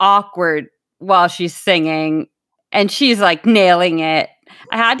be awkward while she's singing, and she's like nailing it.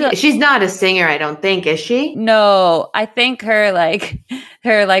 She's not a singer, I don't think, is she? No, I think her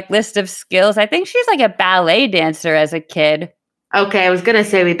list of skills, I think she's like a ballet dancer as a kid. Okay, I was going to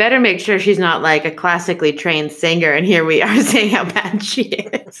say, we better make sure she's not like a classically trained singer, and here we are saying how bad she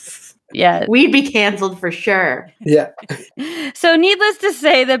is. Yeah. We'd be canceled for sure. Yeah. So needless to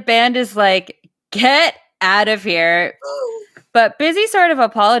say, the band is like, get out of here. But Busy sort of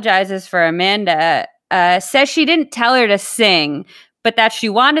apologizes for Amanda, says she didn't tell her to sing, but that she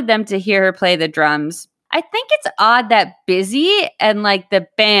wanted them to hear her play the drums. I think it's odd that Busy and like the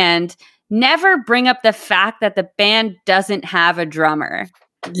band never bring up the fact that the band doesn't have a drummer.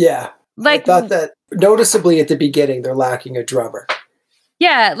 Yeah. Like, I thought that noticeably at the beginning, they're lacking a drummer.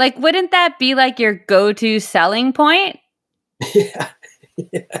 Yeah. Like, wouldn't that be like your go-to selling point? Yeah.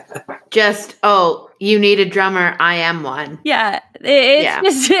 Just, you need a drummer. I am one. Yeah.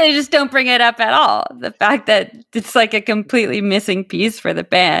 Just don't bring it up at all. The fact that it's like a completely missing piece for the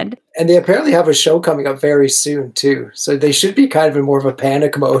band. And they apparently have a show coming up very soon, too. So they should be kind of in more of a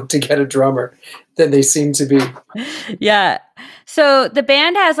panic mode to get a drummer than they seem to be. Yeah. So the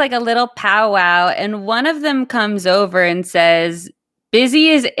band has like a little powwow, and one of them comes over and says, Busy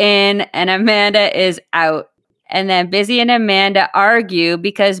is in and Amanda is out. And then Busy and Amanda argue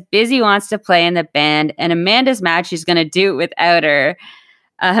because Busy wants to play in the band and Amanda's mad she's going to do it without her.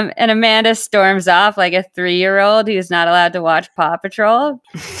 And Amanda storms off like a 3-year-old who's not allowed to watch Paw Patrol.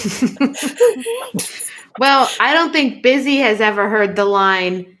 Well, I don't think Busy has ever heard the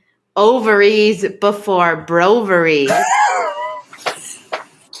line ovaries before broveries.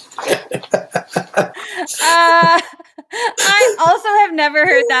 I also have never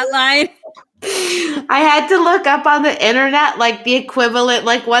heard that line. I had to look up on the internet, like the equivalent,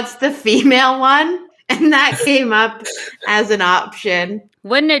 like what's the female one? And that came up as an option.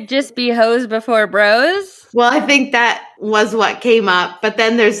 Wouldn't it just be hoes before bros? Well, I think that was what came up. But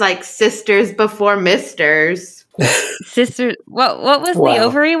then there's like sisters before misters. Sisters, what was Wow. the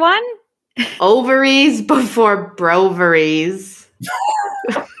ovary one? Ovaries before broveries.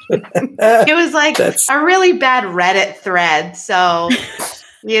 It was like That's- a really bad Reddit thread. So,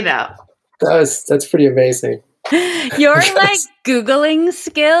 you know. That's pretty amazing. Your like Googling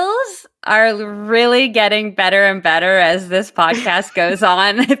skills are really getting better and better as this podcast goes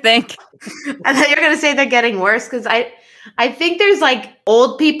on, I think. I thought you were going to say they're getting worse because I think there's like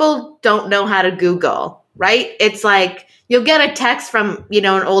old people don't know how to Google, right? It's like you'll get a text from, an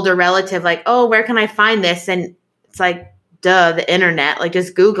older relative like, oh, where can I find this? And it's like, duh, the internet, like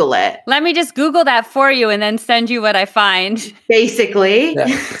just Google it. Let me just Google that for you and then send you what I find. Basically. Yeah,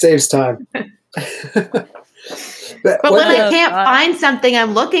 saves time. But What when the- I can't God. find something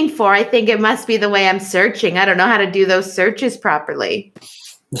I'm looking for, I think it must be the way I'm searching. I don't know how to do those searches properly.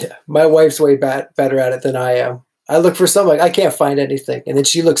 Yeah, my wife's way better at it than I am. I look for something, I can't find anything. And then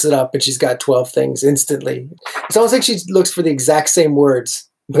she looks it up and she's got 12 things instantly. It's almost like she looks for the exact same words,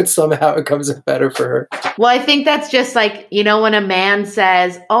 but somehow it comes up better for her. Well, I think that's just like, when a man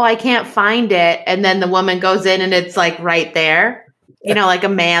says, oh, I can't find it. And then the woman goes in and it's like right there, like a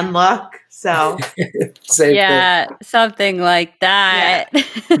man look. So, Same Yeah, something like that.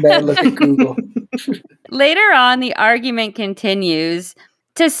 thing. Man, look at Google. Later on, the argument continues.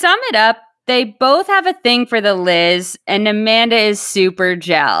 To sum it up, they both have a thing for the Liz, and Amanda is super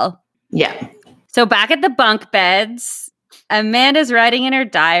gel. yeah. So back at the bunk beds, Amanda's writing in her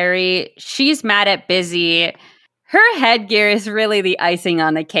diary. She's mad at Busy. Her headgear is really the icing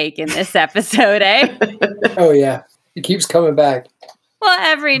on the cake in this episode, eh? Oh, yeah. It keeps coming back. Well,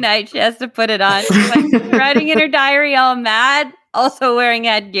 every night she has to put it on. She's like writing in her diary all mad, also wearing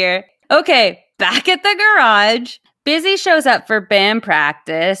headgear. Okay, back at the garage, Busy shows up for band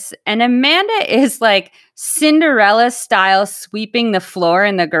practice, and Amanda is like Cinderella style sweeping the floor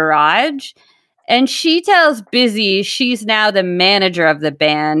in the garage. And she tells Busy she's now the manager of the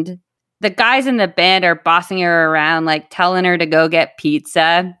band. The guys in the band are bossing her around, like telling her to go get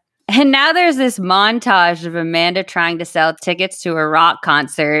pizza. And now there's this montage of Amanda trying to sell tickets to a rock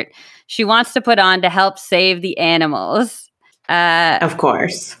concert she wants to put on to help save the animals. Of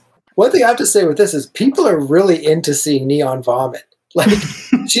course. One thing I have to say with this is people are really into seeing Neon Vomit. Like,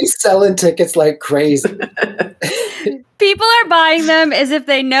 she's selling tickets like crazy. People are buying them as if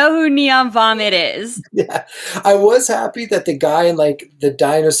they know who Neon Vomit is. Yeah. I was happy that the guy in like the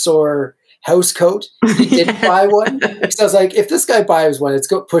dinosaur house coat, he didn't buy one. Because I was like, if this guy buys one, it's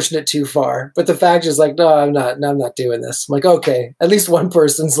pushing it too far. But the fact is like, no, I'm not doing this. I'm like, okay, at least one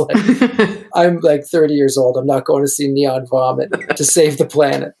person's like, I'm like 30 years old. I'm not going to see Neon Vomit to save the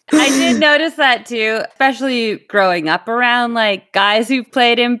planet. I did notice that too, especially growing up around like guys who've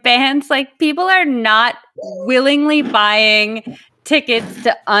played in bands. Like people are not willingly buying tickets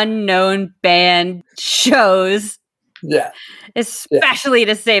to unknown band shows, Yeah. especially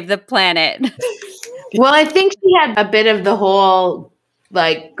to save the planet. Well, I think she had a bit of the whole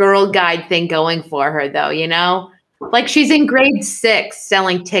like Girl Guide thing going for her, though, Like she's in grade 6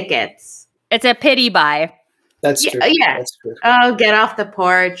 selling tickets. It's a pity buy. That's true. Yeah. That's true. Oh, get off the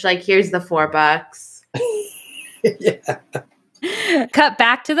porch. Like, here's the $4. Yeah. Cut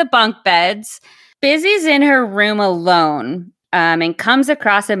back to the bunk beds. Busy's in her room alone and comes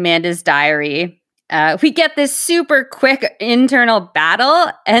across Amanda's diary. We get this super quick internal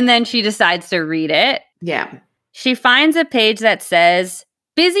battle, and then she decides to read it. Yeah. She finds a page that says,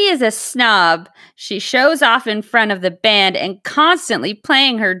 Busy is a snob. She shows off in front of the band and constantly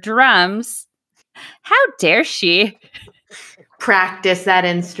playing her drums. How dare she? Practice that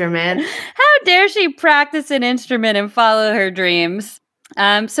instrument. How dare she practice an instrument and follow her dreams?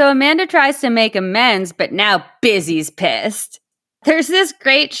 So Amanda tries to make amends, but now Busy's pissed. There's this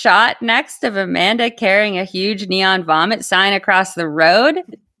great shot next of Amanda carrying a huge Neon Vomit sign across the road,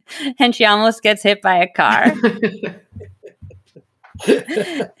 and she almost gets hit by a car.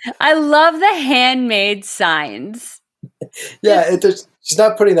 I love the handmade signs. She's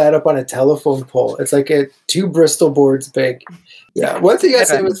not putting that up on a telephone pole. It's like two Bristol boards big. Yeah. One thing I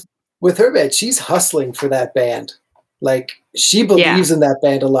say with her band, she's hustling for that band. Like, she believes in that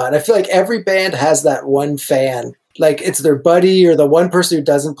band a lot. I feel like every band has that one fan. Like, it's their buddy or the one person who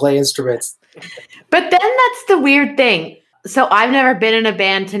doesn't play instruments. But then that's the weird thing. So I've never been in a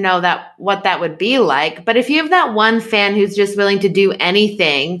band to know what that would be like. But if you have that one fan who's just willing to do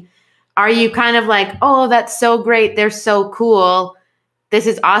anything, are you kind of like, oh, that's so great, they're so cool, this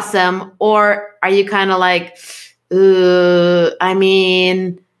is awesome? Or are you kind of like, I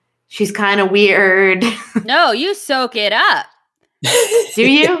mean, she's kind of weird? No, you soak it up. Do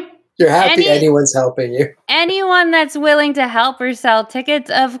you? You're happy anyone's helping you. Anyone that's willing to help her sell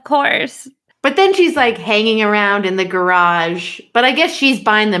tickets, of course. But then she's like hanging around in the garage. But I guess she's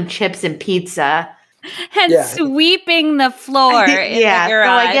buying them chips and pizza. And sweeping the floor in the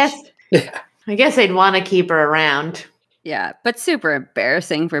garage. So I guess I'd want to keep her around. Yeah, but super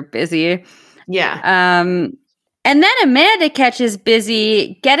embarrassing for Busy. Yeah. And then Amanda catches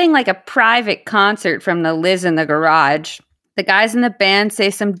Busy getting like a private concert from the Liz in the garage. The guys in the band say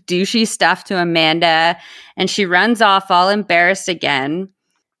some douchey stuff to Amanda, and she runs off all embarrassed again.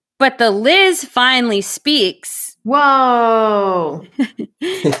 But the Liz finally speaks. Whoa.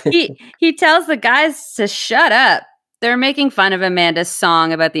 He tells the guys to shut up. They're making fun of Amanda's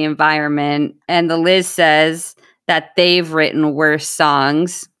song about the environment, and the Liz says that they've written worse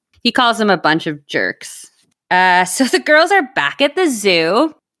songs. He calls them a bunch of jerks. So the girls are back at the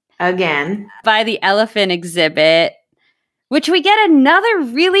zoo. Again. By the elephant exhibit, which we get another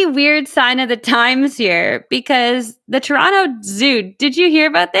really weird sign of the times here, because the Toronto Zoo, did you hear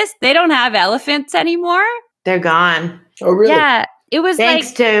about this? They don't have elephants anymore. They're gone. Oh, really? Yeah. It was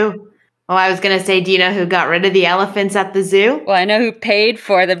Thanks to... Oh, I was going to say, do you know who got rid of the elephants at the zoo? Well, I know who paid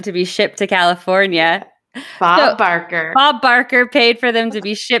for them to be shipped to California. Bob Barker. Bob Barker paid for them to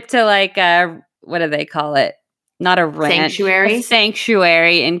be shipped to like what do they call it? Not a ranch. Sanctuary. A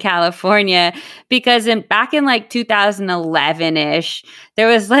sanctuary in California. Because back in like 2011-ish, there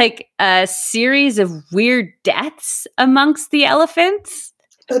was like a series of weird deaths amongst the elephants.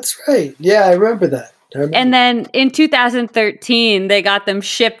 That's right. Yeah, I remember that. And then in 2013, they got them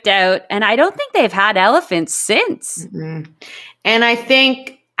shipped out. And I don't think they've had elephants since. Mm-hmm. And I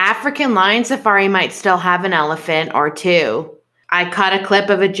think African Lion Safari might still have an elephant or two. I caught a clip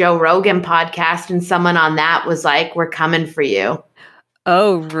of a Joe Rogan podcast, and someone on that was like, we're coming for you.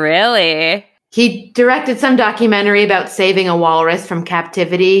 Oh, really? He directed some documentary about saving a walrus from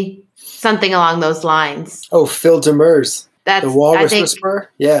captivity, something along those lines. Oh, Phil Demers. That's the Walrus Whisperer?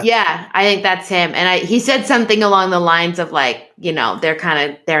 Yeah. Yeah, I think that's him. And he said something along the lines of like,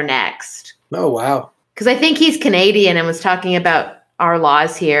 they're next. Oh, wow. Because I think he's Canadian and was talking about our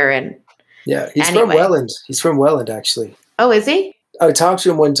laws here. And yeah, he's from Welland. He's from Welland, actually. Oh, is he? I talked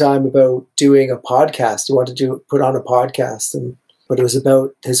to him one time about doing a podcast. He wanted to put on a podcast, but it was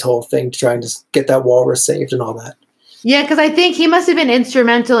about his whole thing, trying to get that walrus saved and all that. Yeah, because I think he must have been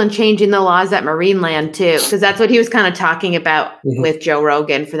instrumental in changing the laws at Marineland, too, because that's what he was kind of talking about with Joe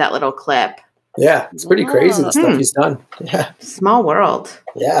Rogan for that little clip. Yeah, it's pretty crazy, the stuff he's done. Yeah. Small world.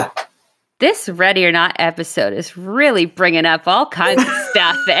 Yeah. This Ready or Not episode is really bringing up all kinds of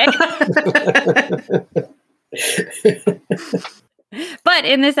stuff, But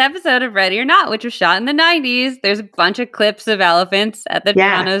in this episode of Ready or Not, which was shot in the 90s, there's a bunch of clips of elephants at the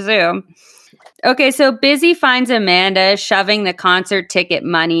Toronto Zoo. Okay, so Busy finds Amanda shoving the concert ticket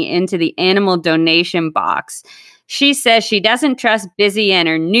money into the animal donation box. She says she doesn't trust Busy and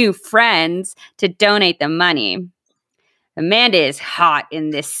her new friends to donate the money. Amanda is hot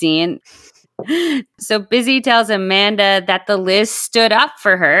in this scene. So Busy tells Amanda that the Liz stood up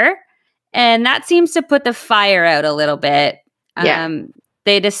for her, and that seems to put the fire out a little bit.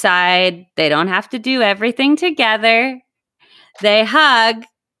 They decide they don't have to do everything together. They hug.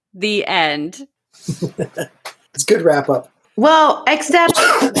 The end. It's a good wrap up. Well, except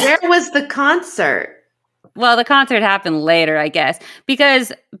where was the concert? Well, the concert happened later, I guess,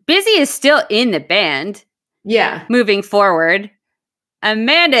 because Busy is still in the band. Yeah. Moving forward.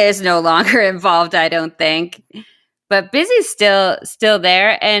 Amanda is no longer involved, I don't think. But Busy's still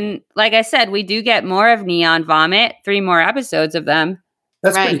there. And like I said, we do get more of Neon Vomit, 3 more episodes of them.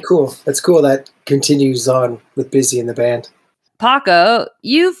 That's pretty cool. That's cool that continues on with Busy in the band. Paco,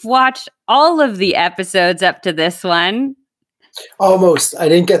 you've watched all of the episodes up to this one. Almost. I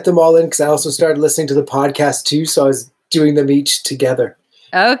didn't get them all in because I also started listening to the podcast too, so I was doing them each together.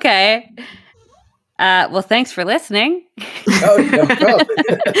 Okay. Well, thanks for listening. Oh, no problem.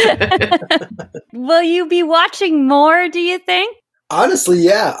 Will you be watching more, do you think? Honestly,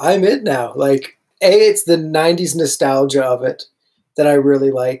 yeah, I'm in now. Like, it's the 90s nostalgia of it that I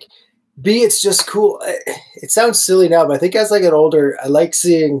really like. B, it's just cool. It sounds silly now, but I think as I get older, I like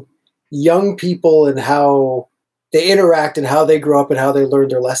seeing young people and how they interact and how they grow up and how they learn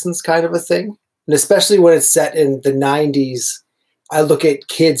their lessons, kind of a thing. And especially when it's set in the 90s, I look at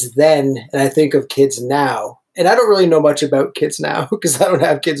kids then and I think of kids now. And I don't really know much about kids now because I don't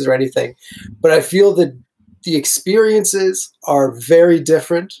have kids or anything. But I feel that the experiences are very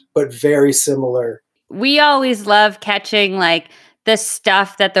different, but very similar. We always love catching like the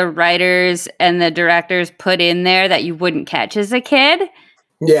stuff that the writers and the directors put in there that you wouldn't catch as a kid.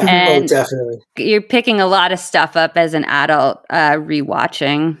 Yeah, And definitely. You're picking a lot of stuff up as an adult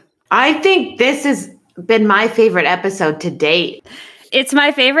rewatching. I think this has been my favorite episode to date. It's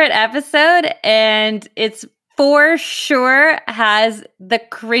my favorite episode, and it's for sure has the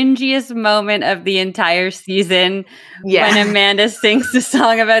cringiest moment of the entire season when Amanda sings the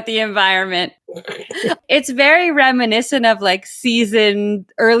song about the environment. It's very reminiscent of like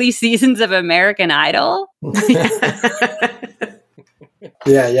early seasons of American Idol.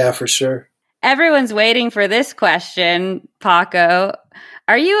 Yeah, for sure. Everyone's waiting for this question, Paco.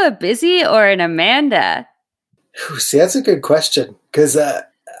 Are you a Busy or an Amanda? See, that's a good question because I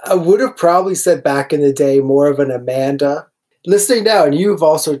would have probably said back in the day more of an Amanda. Listening now, and you've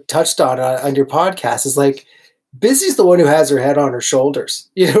also touched on your podcast, is like Busy's the one who has her head on her shoulders.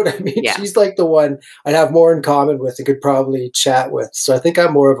 You know what I mean? Yeah. She's like the one I'd have more in common with and could probably chat with. So I think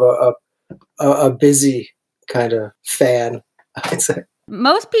I'm more of a Busy kind of fan, I'd say.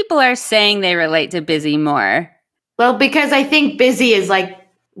 Most people are saying they relate to Busy more. Well, because I think Busy is like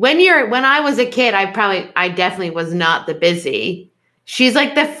when I was a kid, I definitely was not the Busy. She's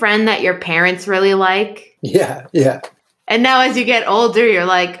like the friend that your parents really like. Yeah. And now as you get older, you're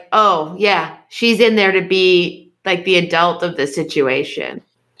like, oh, yeah, she's in there to be like the adult of the situation.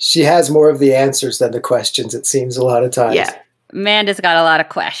 She has more of the answers than the questions, it seems, a lot of times. Yeah. Amanda's got a lot of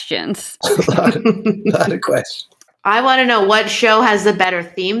questions. a lot of questions. I want to know what show has the better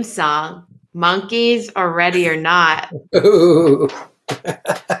theme song, Monkeys or Ready or Not? Ooh.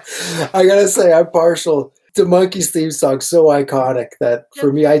 I gotta say, I'm partial to Monkeys theme song. So iconic that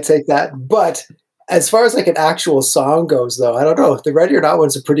for me, I take that. But as far as like an actual song goes, though, I don't know. The Ready or Not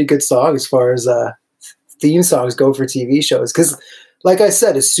one's a pretty good song as far as theme songs go for TV shows. Because, like I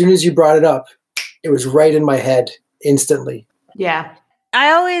said, as soon as you brought it up, it was right in my head instantly. Yeah.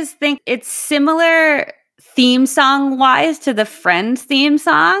 I always think it's similar theme song wise to the Friends theme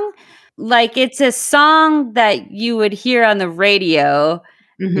song. Like it's a song that you would hear on the radio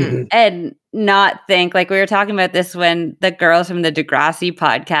and not think, like we were talking about this when the girls from the Degrassi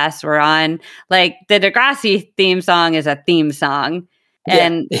podcast were on, like the Degrassi theme song is a theme song.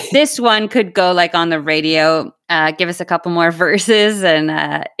 And this one could go like on the radio, give us a couple more verses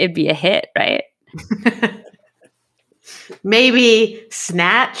and it'd be a hit, right? Maybe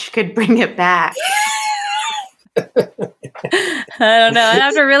Snatch could bring it back. I don't know. I'd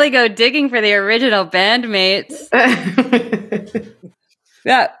have to really go digging for the original bandmates.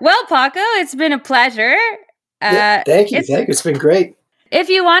 Yeah. Well, Paco, it's been a pleasure. Thank you. It's been great. If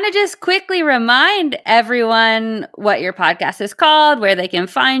you want to just quickly remind everyone what your podcast is called, where they can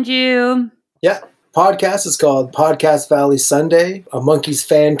find you. Yeah. Podcast is called Podcast Valley Sunday, a Monkeys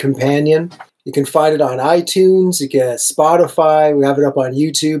fan companion. You can find it on iTunes, you get Spotify, we have it up on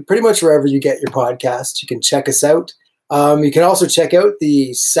YouTube, pretty much wherever you get your podcasts. You can check us out. You can also check out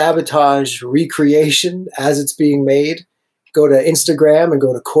the Sabotage recreation as it's being made. Go to Instagram and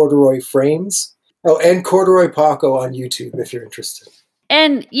go to Corduroy Frames. Oh, and Corduroy Paco on YouTube if you're interested.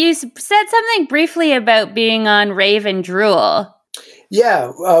 And you said something briefly about being on Rave and Drool.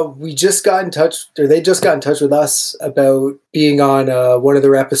 Yeah, we just got in touch, or they just got in touch with us about being on one of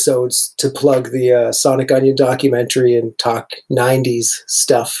their episodes to plug the Sonic Onion documentary and talk 90s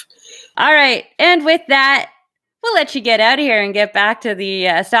stuff. All right. And with that, we'll let you get out of here and get back to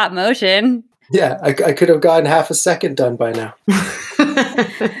the stop motion. Yeah, I could have gotten half a second done by now.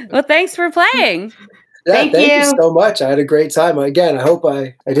 Well, thanks for playing. Yeah, thank you so much. I had a great time. Again, I hope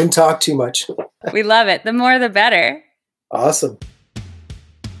I didn't talk too much. We love it. The more, the better. Awesome.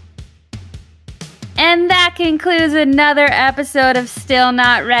 And that concludes another episode of Still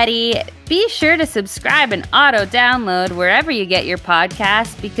Not Ready. Be sure to subscribe and auto-download wherever you get your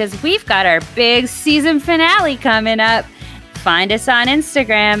podcasts because we've got our big season finale coming up. Find us on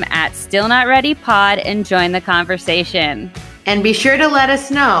Instagram at Still Not Ready Pod and join the conversation. And be sure to let us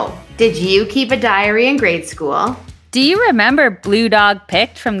know, did you keep a diary in grade school? Do you remember Blue Dog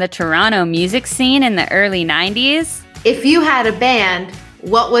Picked from the Toronto music scene in the early 90s? If you had a band,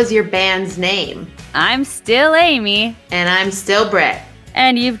 what was your band's name? I'm still Amy. And I'm still Brett.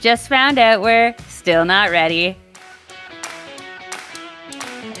 And you've just found out we're Still not ready.